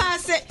Popeye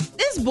said,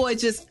 this boy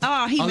just,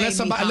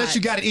 Unless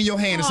you got it in your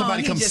hand and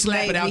somebody comes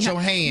slap it out your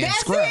hand. That's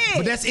Scrap. it.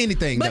 But that's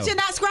anything, But though. you're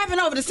not scrapping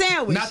over the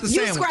sandwich. Not the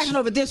You're sandwich. scrapping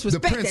over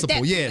disrespect. The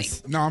principle,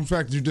 yes. No, in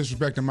fact, you're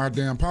disrespecting my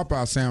damn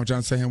Popeye sandwich.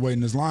 I'm saying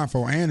waiting this line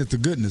for, and it's the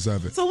goodness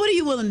of it. So what are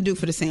you willing to do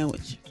for the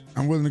sandwich?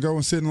 I'm willing to go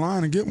and sit in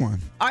line and get one.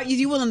 Are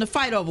you willing to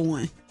fight over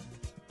one?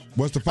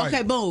 What's the fight?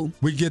 Okay, boom.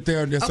 We get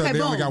there, they Okay, only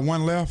boom. got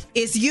one left.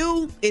 It's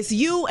you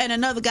and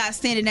another guy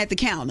standing at the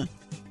counter.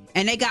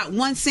 And they got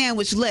one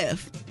sandwich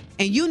left.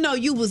 And you know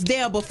you was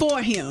there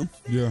before him.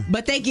 Yeah.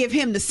 But they give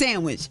him the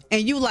sandwich.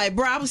 And you like,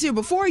 bro, I was here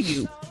before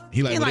you.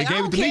 He like, well, they I gave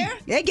don't it to me. care.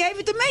 They gave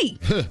it to me.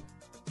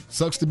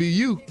 Sucks to be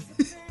you.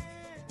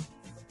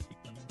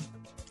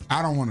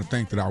 I don't want to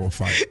think that I will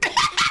fight.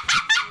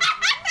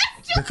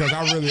 Because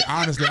honestly,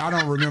 I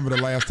don't remember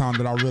the last time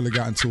that I really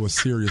got into a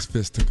serious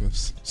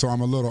fisticuffs. So I'm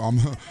a little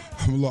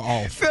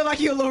off. Feel like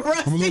you're a little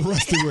rusty. I'm a little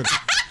rusty with it.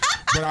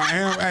 But I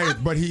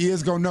am, but he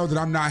is going to know that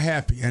I'm not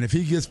happy. And if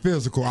he gets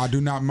physical, I do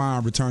not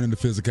mind returning to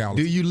physicality.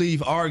 Do you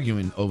leave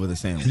arguing over the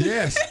sandwich?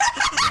 Yes.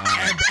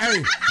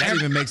 That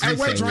even makes me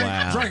say,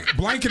 wow. Drink,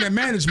 blanket and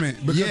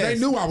management, because they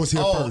knew I was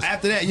here first.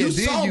 After that, you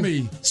saw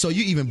me. So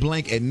you even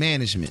blank at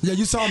management. Yeah,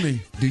 you saw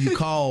me. Do you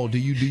call? Do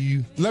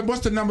you?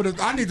 What's the number?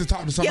 I need to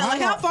talk to somebody. Yeah,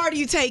 like how far do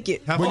you take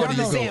it? How far do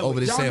you go over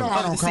the y'all sandwich? know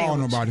I don't call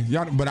nobody.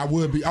 But I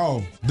would be,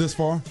 this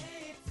far?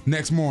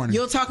 Next morning.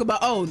 You'll talk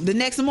about, the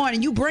next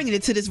morning you bringing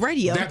it to this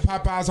radio. That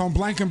Popeyes on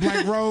Blank and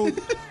Blank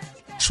Road,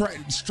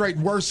 straight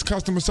worst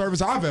customer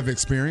service I've ever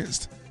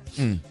experienced.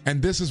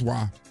 And this is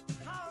why.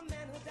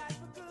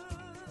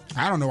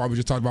 I don't know why we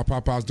just talked about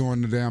Popeyes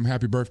doing the damn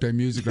happy birthday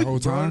music the whole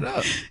time.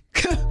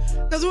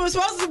 Because we were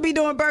supposed to be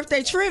doing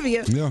birthday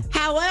trivia. Yeah.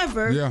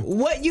 However,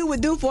 what you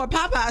would do for a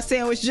Popeye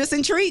sandwich just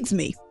intrigues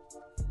me.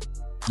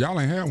 Y'all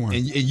ain't had one.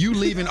 And you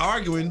leaving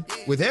arguing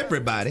with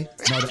everybody.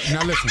 No,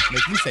 now listen.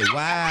 Make me say,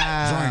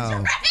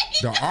 wow.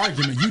 The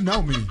argument, you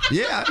know me.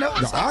 Yeah, I know.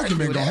 The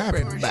argument gonna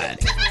happen.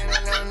 Everybody.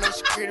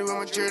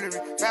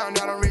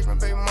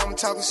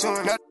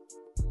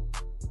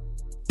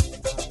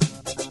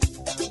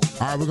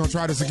 All right, we're going to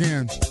try this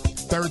again.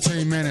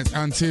 13 minutes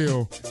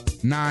until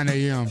 9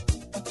 a.m.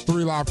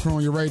 3 Live Crew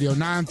on your radio.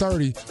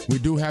 9:30, we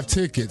do have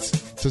tickets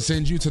to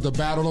send you to the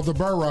Battle of the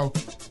Borough.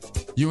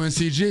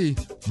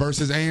 UNCG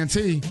versus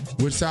A&T.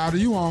 Which side are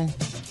you on?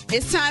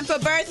 It's time for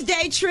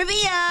birthday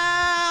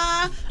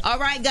trivia. All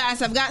right,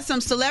 guys, I've got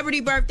some celebrity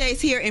birthdays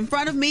here in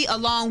front of me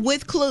along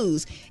with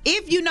clues.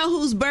 If you know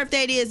whose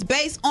birthday it is,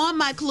 based on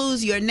my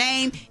clues, your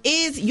name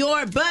is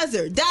your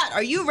buzzer. Dot,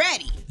 are you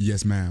ready?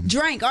 Yes, ma'am.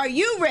 Drink, are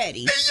you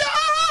ready?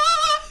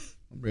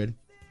 I'm ready.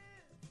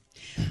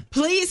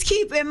 Please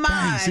keep in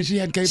mind, see, she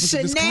had gave us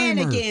a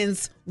disclaimer.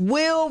 shenanigans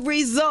will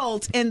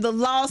result in the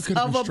loss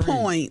of a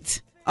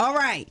point. All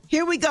right,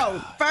 here we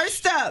go.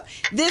 First up,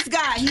 this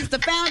guy, he's the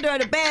founder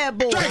of the Bad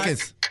Boys.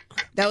 Jenkins.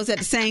 That was at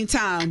the same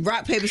time.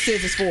 Rock, paper,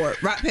 scissors for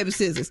it. Rock, paper,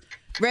 scissors.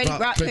 Ready?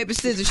 Rock, paper,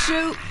 scissors,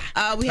 shoot.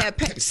 We have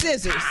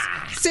scissors.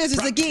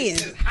 Scissors again.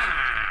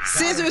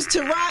 Scissors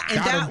to rock,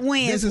 and Dot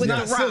wins This is with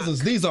not the rock.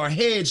 scissors. These are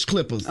hedge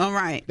clippers. All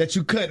right. That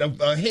you cut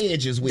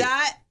hedges with.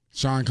 Dot.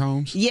 Sean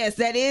Combs. Yes,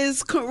 that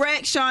is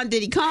correct. Sean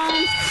Diddy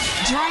Combs.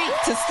 Drink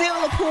to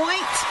steal a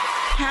point.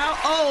 How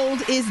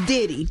old is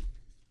Diddy?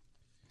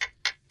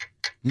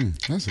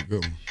 That's a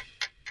good one.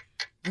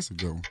 That's a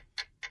good one.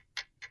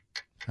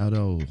 How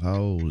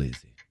old is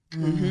he?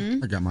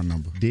 Mm-hmm. I got my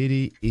number.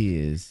 Diddy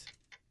is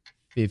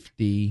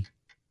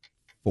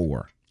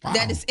 54. Wow.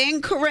 That is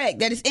incorrect.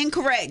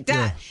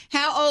 Dot,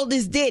 how old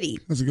is Diddy?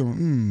 That's a good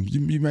one.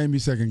 You made me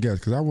second guess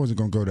because I wasn't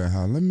going to go that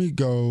high. Let me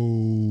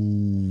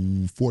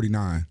go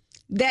 49.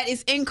 That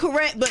is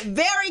incorrect, but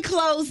very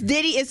close.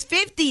 Diddy is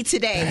 50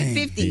 today.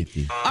 Dang,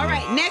 50. All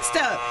right, next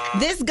up,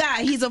 this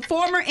guy. He's a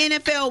former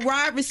NFL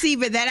wide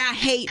receiver that I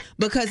hate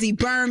because he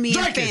burned me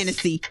in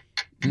fantasy.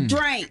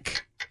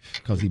 Drink.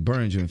 Because he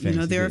burned you in fantasy.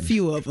 You know, there are a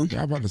few of them.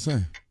 Yeah, I'm about to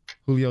say.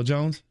 Julio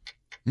Jones?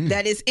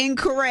 That is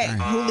incorrect.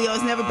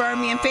 Julio's never burned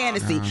me in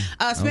fantasy.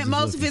 Spent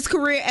most of his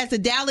career as a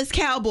Dallas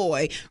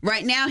Cowboy.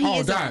 Right now, he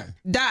is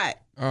Dot.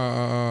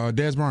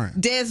 Dez Bryant.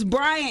 Dez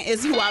Bryant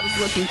is who I was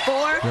looking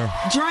for. Yeah.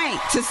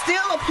 Drink to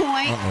steal a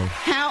point.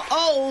 How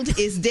old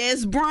is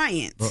Dez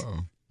Bryant?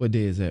 What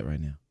day is that right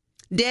now?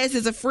 Dez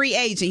is a free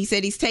agent. He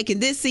said he's taking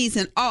this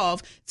season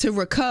off to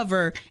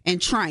recover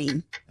and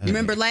train.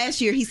 Remember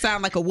last year he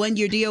signed like a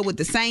 1-year deal with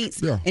the Saints,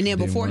 and then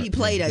before he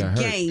played a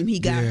game, he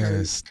got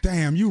hurt.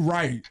 Damn, you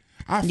right.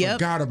 I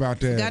forgot about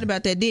that. Forgot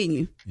about that, didn't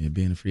you? Yeah,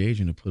 being a free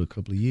agent will put a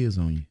couple of years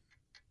on you.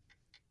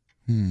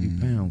 A few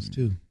pounds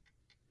too.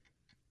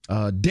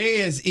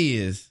 Dez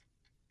is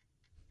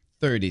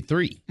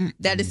 33.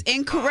 That is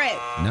incorrect.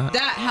 Not.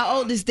 Dot, how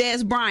old is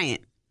Dez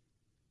Bryant?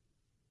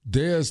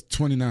 Dez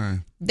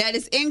 29. That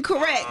is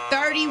incorrect.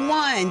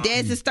 31.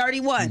 Dez is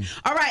 31.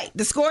 All right.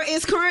 The score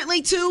is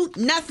currently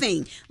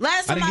 2-0.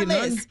 Last on my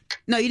list.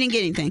 No, you didn't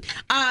get anything.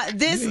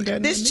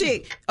 This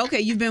chick. Okay,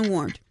 you've been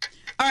warned.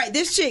 All right,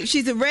 this chick.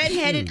 She's a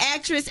redheaded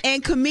actress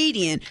and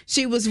comedian.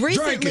 She was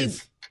recently.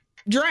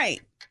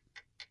 Drake.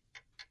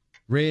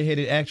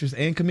 Redheaded actress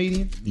and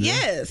comedian?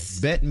 Yes.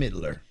 Bette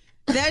Midler.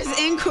 That is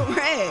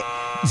incorrect.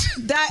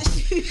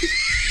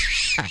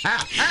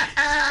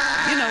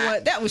 You know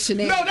what? That was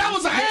shenanigans. No, that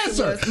was an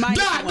answer.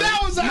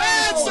 That was an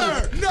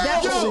answer. No.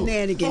 That was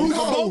shenanigans.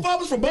 From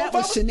both of us? That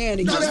was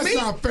shenanigans. No, that's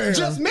not fair.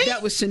 Just me?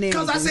 That was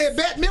shenanigans. Because I said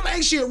Bette Midler,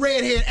 ain't she a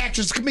redhead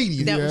actress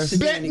comedian? That was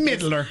Bette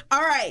Midler.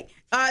 All right.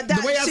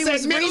 The way I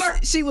said Midler?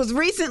 She was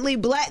recently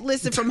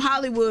blacklisted from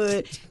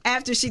Hollywood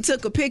after she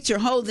took a picture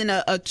holding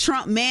a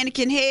Trump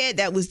mannequin head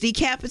that was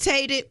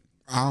decapitated.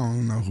 I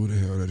don't know who the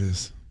hell that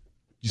is.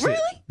 Really?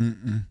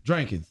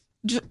 Drankins.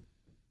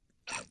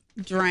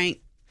 Drank.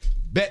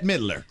 Bette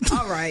Midler.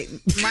 All right.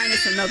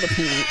 Minus another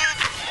point.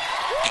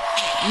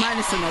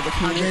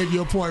 I gave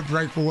you a point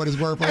break for what it's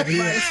worth over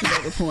here. Minus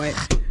another point.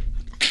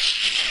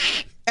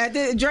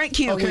 Drake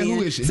can't win.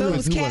 Who is she? So it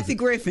was Kathy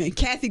Griffin.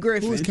 Kathy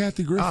Griffin. Who is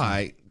Kathy Griffin? All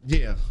right.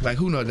 Yeah. Like,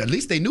 who knows? At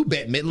least they knew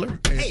Bette Midler.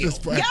 At this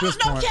point,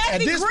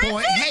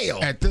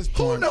 hell. At this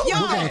point, we're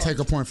going to take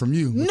a point from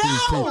you. No.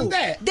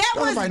 That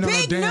was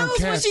big news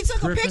when she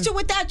took a picture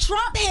with that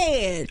Trump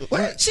head.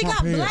 She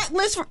got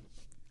blacklisted from...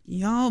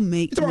 Y'all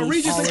make You talking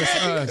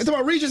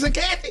about Regis and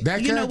Kathy?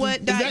 You know what?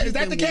 Is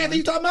that the Kathy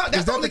you talking about?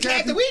 That's the only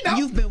Kathy we know.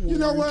 You've been warned. You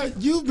know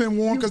what? You've been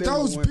warned because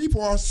those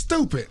people are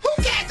stupid. Who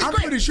Kathy I'm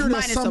pretty sure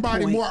there's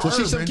somebody more Was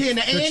she some urban kin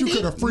to that you Andy?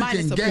 could have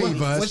freaking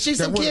gave us. Was she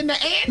some kin to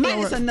Andy?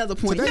 Minus another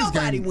point.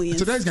 Nobody wins.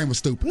 Today's game was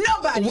stupid.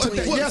 Nobody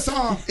wins. Yes,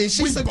 Is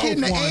she we some both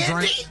kin to won, Andy?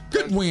 Drake.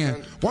 Good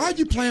win. Why are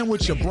you playing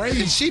with your braids?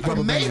 Is she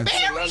from Mayberry?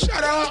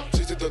 Shut up.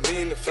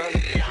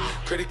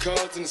 Credit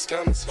cards and the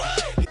scammers.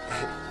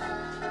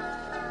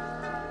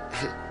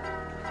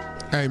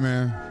 Hey,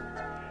 man.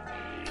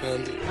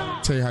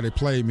 Tell you how they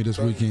played me this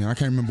weekend. I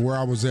can't remember where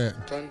I was at.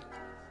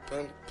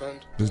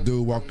 This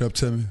dude walked up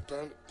to me.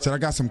 Said, I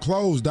got some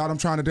clothes, Dot. I'm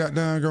trying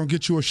to go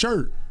get you a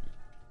shirt. You know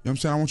what I'm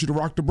saying? I want you to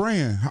rock the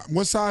brand.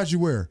 What size you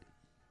wear?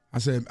 I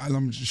said,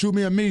 shoot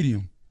me a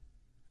medium.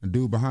 The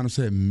dude behind him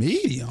said,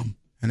 medium?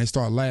 And they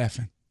started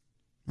laughing.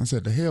 I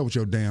said, the hell with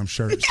your damn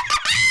shirts.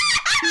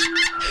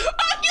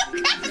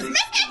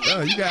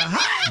 You got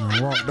hot.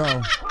 I walked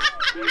off.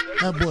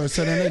 That boy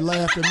said, and they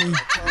laughed at me.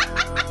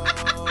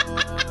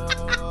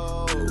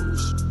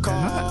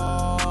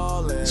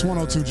 It's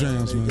 102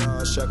 Jams, man.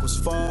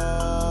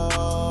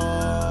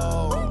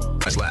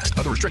 As last,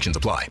 other restrictions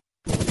apply.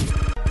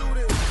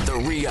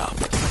 The re-up.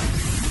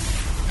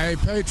 Hey,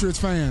 Patriots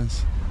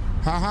fans.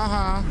 Ha ha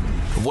ha.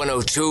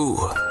 102.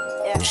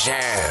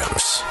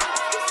 Jams.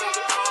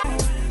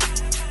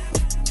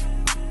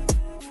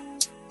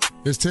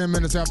 It's 10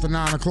 minutes after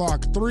 9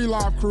 o'clock. 3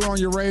 Live Crew on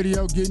your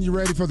radio, getting you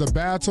ready for the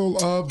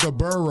Battle of the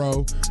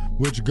Borough,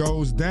 which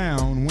goes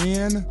down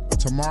when?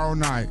 Tomorrow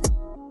night,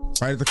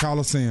 right at the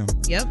Coliseum.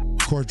 Yep.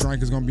 Of course,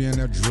 Drake is going to be in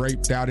there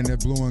draped out in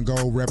that blue and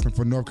gold, repping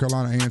for North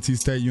Carolina A&T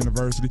State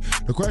University.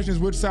 The question is,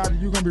 which side are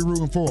you going to be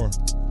rooting for?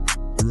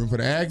 You rooting for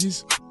the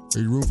Aggies or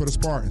you rooting for the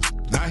Spartans?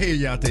 I hear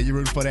you out there. You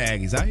rooting for the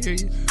Aggies. I hear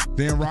you.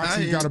 Then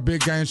Roxy got a big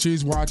game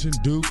she's watching.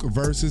 Duke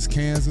versus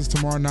Kansas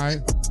tomorrow night.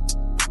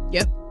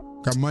 Yep.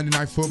 Got Monday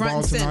Night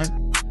Football Front and tonight.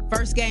 center.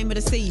 First game of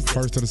the season.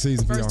 First of the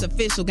season for First y'all.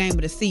 official game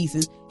of the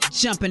season.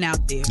 Jumping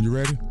out there. You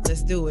ready?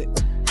 Let's do it.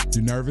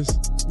 You nervous?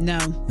 No.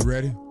 You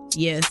ready?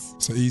 Yes.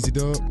 So easy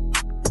dub?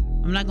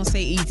 I'm not going to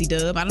say easy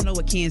dub. I don't know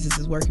what Kansas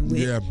is working with.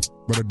 Yeah,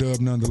 but a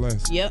dub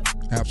nonetheless. Yep.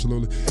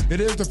 Absolutely.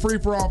 It is the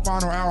free-for-all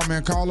final hour,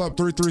 man. Call up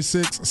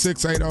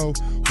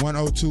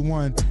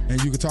 336-680-1021,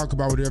 and you can talk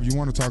about whatever you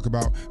want to talk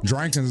about.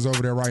 Drankins is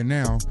over there right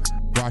now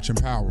watching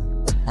Power.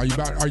 Are you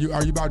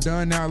about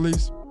done now at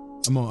least?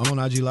 I'm on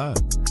IG Live.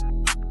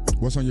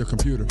 What's on your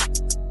computer?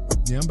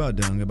 Yeah, I'm about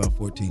done. I got about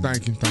 14.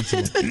 Thank you. Thanks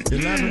a lot.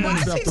 11 Why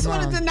minutes does he after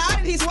want to 9. deny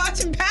it? He's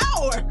watching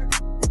Power.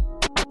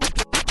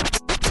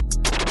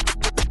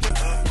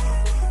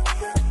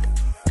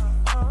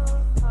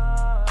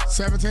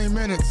 17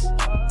 minutes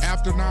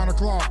after 9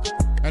 o'clock,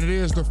 and it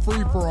is the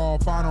free-for-all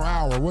final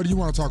hour. What do you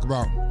want to talk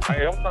about?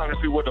 Hey, I'm trying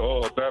to see what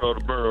the Battle of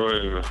the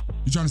Borough is.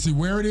 You trying to see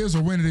where it is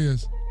or when it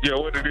is? Yeah,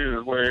 what it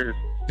is, where it is.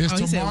 It's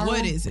He tomorrow. said,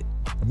 what is it?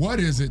 What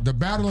is it? The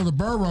Battle of the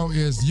Borough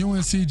is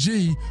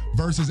UNCG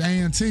versus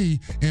A&T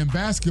in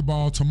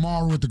basketball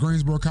tomorrow at the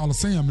Greensboro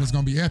Coliseum, and it's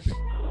going to be epic.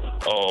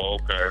 Oh,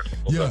 okay.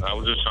 Yeah. I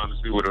was just trying to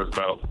see what it was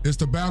about. It's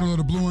the Battle of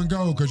the Blue and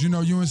Gold, because you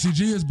know UNCG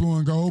is blue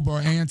and gold,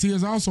 but A&T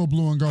is also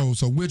blue and gold.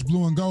 So which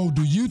blue and gold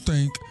do you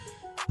think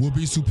will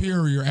be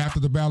superior after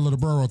the Battle of the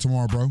Borough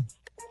tomorrow, bro?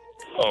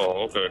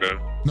 Oh, okay then.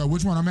 No,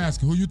 which one I'm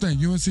asking? Who you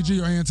think,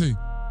 UNCG or A&T?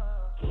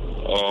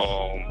 I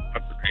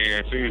took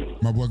A&T.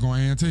 My boy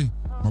going A&T.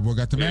 My boy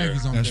got them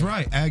Aggies on. That's there.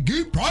 right.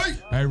 Aggie Pride.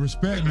 Hey,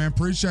 respect, man.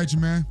 Appreciate you,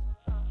 man.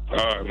 All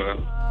right,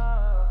 man.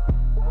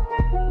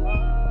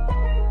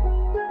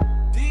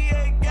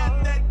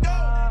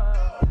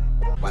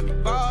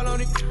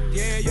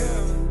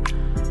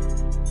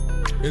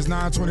 It's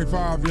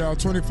 9:25, y'all.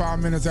 25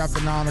 minutes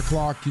after 9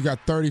 o'clock. You got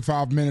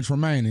 35 minutes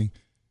remaining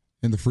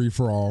in the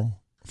free-for-all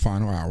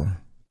final hour.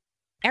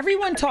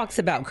 Everyone talks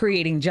about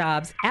creating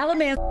jobs.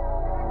 Alabama.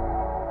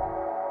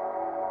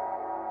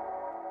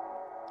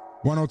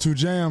 102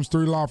 Jams,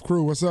 3 Live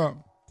Crew. What's up?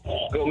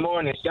 Good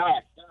morning,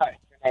 Doc. Can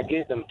I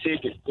get them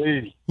tickets,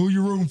 please? Who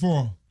you rooting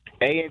for?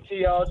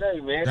 A&T all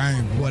day, man.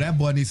 Dang, boy, that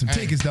boy needs some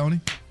tickets, don't he?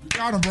 You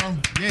got him, bro.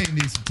 Yeah, he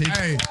needs some tickets.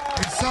 Hey,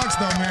 it sucks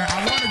though, man.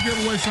 I want to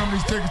give away some of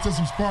these tickets to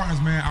some Spartans,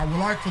 man. I would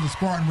like for the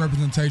Spartan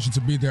representation to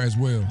be there as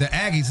well. The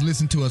Aggies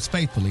listen to us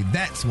faithfully.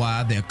 That's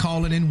why they're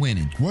calling and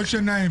winning. What's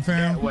your name,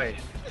 fam? Wait.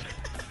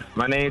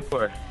 My name's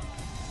Tor.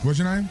 What's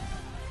your name?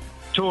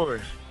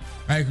 Torres.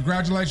 Hey,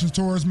 congratulations,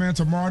 Taurus, man.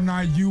 Tomorrow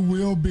night you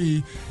will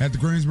be at the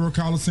Greensboro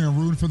Coliseum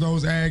rooting for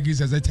those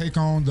Aggies as they take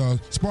on the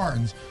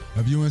Spartans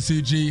of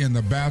UNCG in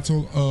the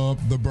Battle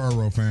of the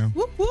Borough, fam.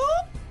 Whoop, whoop.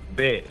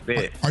 Bet.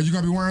 Are you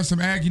going to be wearing some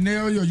Aggie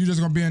nail, or are you just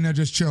going to be in there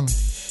just chilling?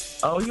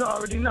 Oh, you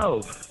already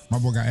know. My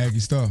boy got Aggie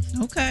stuff.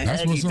 Okay.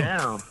 That's Aggie what's up.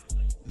 down.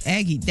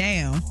 Aggie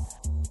down.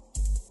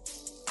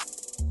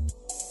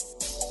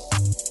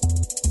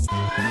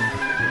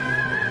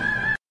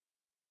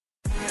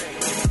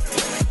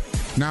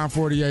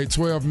 $9:48,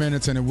 12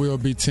 minutes, and it will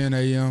be 10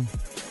 a.m.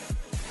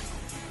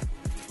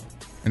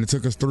 And it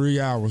took us 3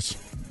 hours,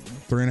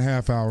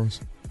 3.5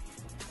 hours,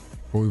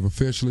 but we've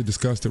officially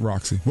discussed it,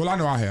 Roxy. Well, I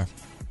know I have.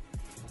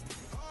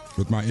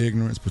 With my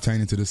ignorance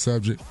pertaining to the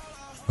subject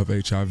of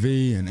HIV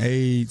and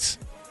AIDS.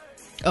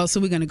 Oh,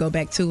 so we're going to go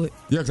back to it.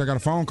 Yeah, because I got a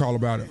phone call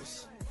about it.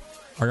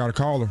 I got a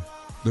caller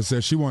that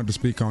said she wanted to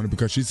speak on it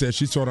because she said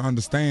she sort of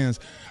understands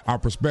our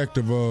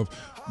perspective of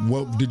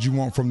what did you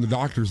want from the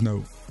doctor's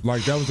note.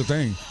 Like, that was the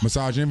thing.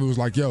 Massage Envy was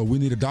like, yo, we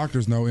need a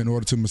doctor's note in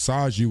order to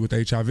massage you with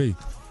HIV.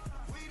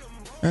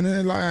 And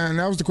then, and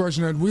that was the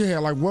question that we had.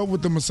 Like, what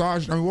would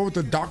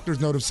the doctor's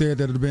note have said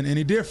that would have been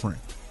any different?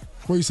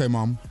 What do you say,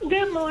 Mama?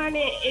 Good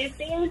morning.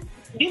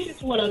 This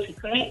is 102,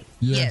 correct?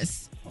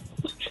 Yes.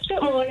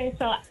 Good morning.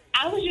 So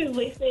I was just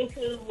listening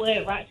to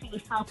what Roxy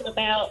was talking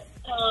about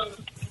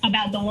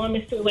the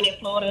woman suing in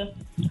Florida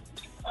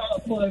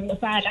for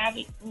massage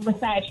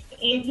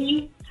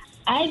envy.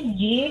 I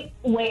get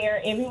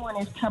where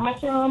everyone is coming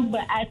from,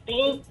 but I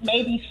think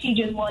maybe she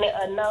just wanted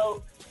a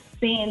note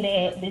saying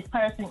that this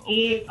person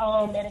is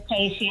on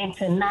medication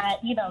to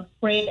not,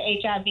 spread the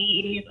HIV.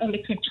 It is under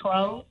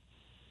control.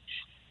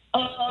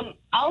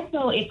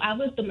 Also, if I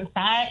was the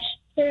massage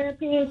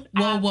therapist,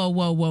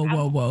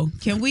 Whoa.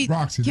 Can we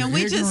Roxy, can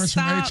we just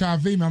stop? From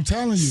HIV, man, I'm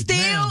telling you.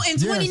 Still in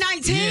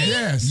 2019?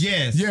 Yes.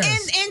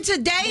 In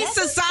today's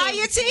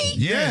society?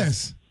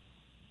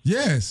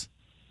 Yes.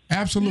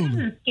 Absolutely.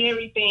 This is a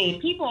scary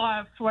thing. People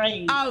are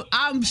afraid. Oh,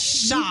 I'm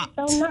shocked.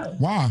 Don't know.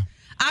 Why?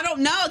 I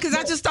don't know, because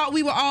I just thought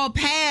we were all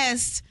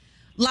past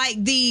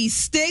like the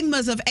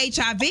stigmas of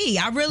HIV.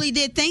 I really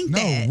did think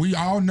that. No, we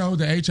all know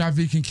that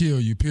HIV can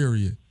kill you,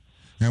 period.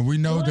 And we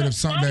know that if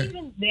something not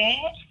even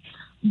that,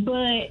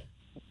 but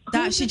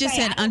Doc, she just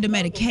said under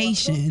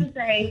medication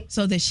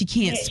so that she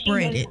can't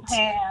spread it.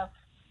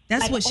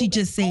 That's what she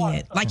just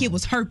said. Like it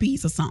was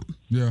herpes or something.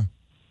 Yeah.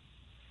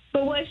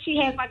 But what she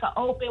has like an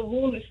open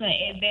wound or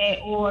something at that,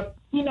 or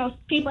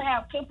people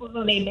have pimples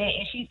on their back,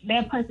 and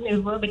that person is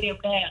rubbing them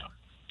down.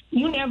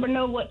 You never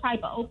know what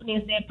type of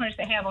openings that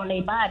person have on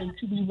their body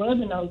to be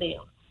rubbing on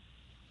them.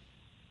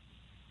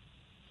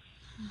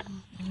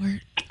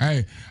 Lord.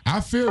 Hey, I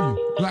feel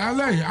you.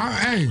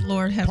 Hey,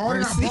 Lord have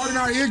mercy. Pardon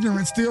our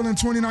ignorance still in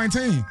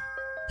 2019.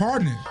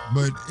 Pardon it,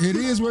 but it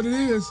is what it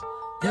is.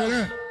 Yeah,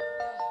 that.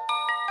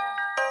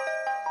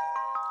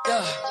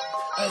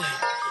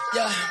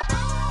 Yeah.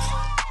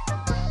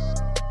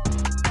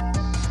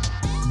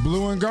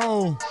 Blue and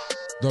gold,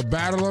 the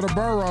battle of the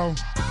borough.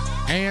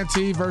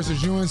 A&T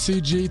versus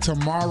UNCG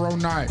tomorrow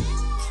night.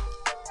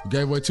 We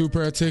gave away 2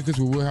 pair of tickets.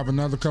 We will have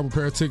another couple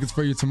pair of tickets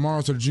for you tomorrow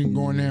so that you can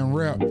go in there and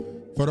rep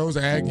for those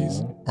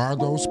Aggies or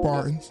those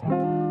Spartans.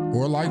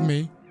 Or like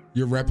me,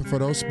 you're repping for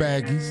those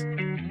Spaggies.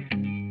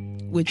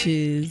 Which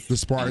is? The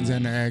Spartans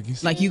and the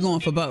Aggies. Like you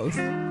going for both?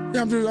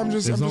 Yeah, I'm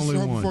just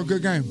hoping for a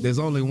good game. There's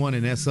only one,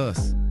 and that's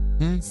us.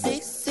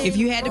 If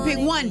you had to pick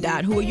one,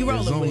 Dot, who are you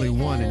rolling with? There's only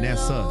one, and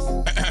that's us.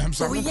 I'm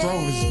sorry,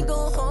 I'm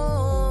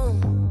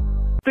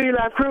Three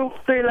Live Crew,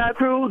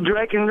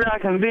 Drake and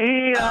Josh and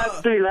B.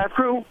 3 Live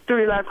Crew,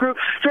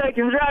 Drake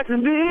and Josh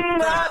and B.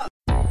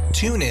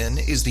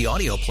 TuneIn is the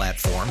audio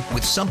platform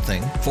with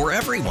something for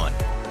everyone.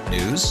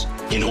 News.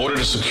 In order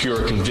to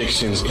secure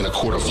convictions in a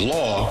court of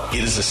law,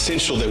 it is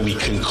essential that we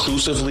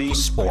conclusively.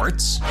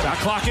 Sports. Shot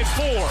clock at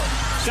 4.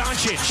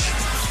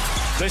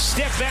 Doncic. The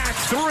step back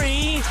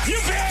 3. You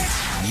bet.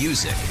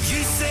 Music.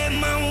 You set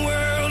my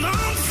world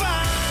on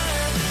fire.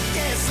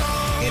 Yes,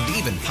 and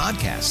even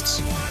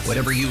podcasts.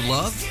 Whatever you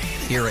love,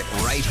 hear it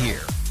right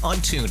here on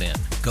TuneIn.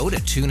 Go to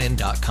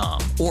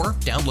TuneIn.com or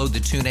download the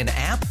TuneIn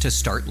app to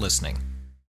start listening.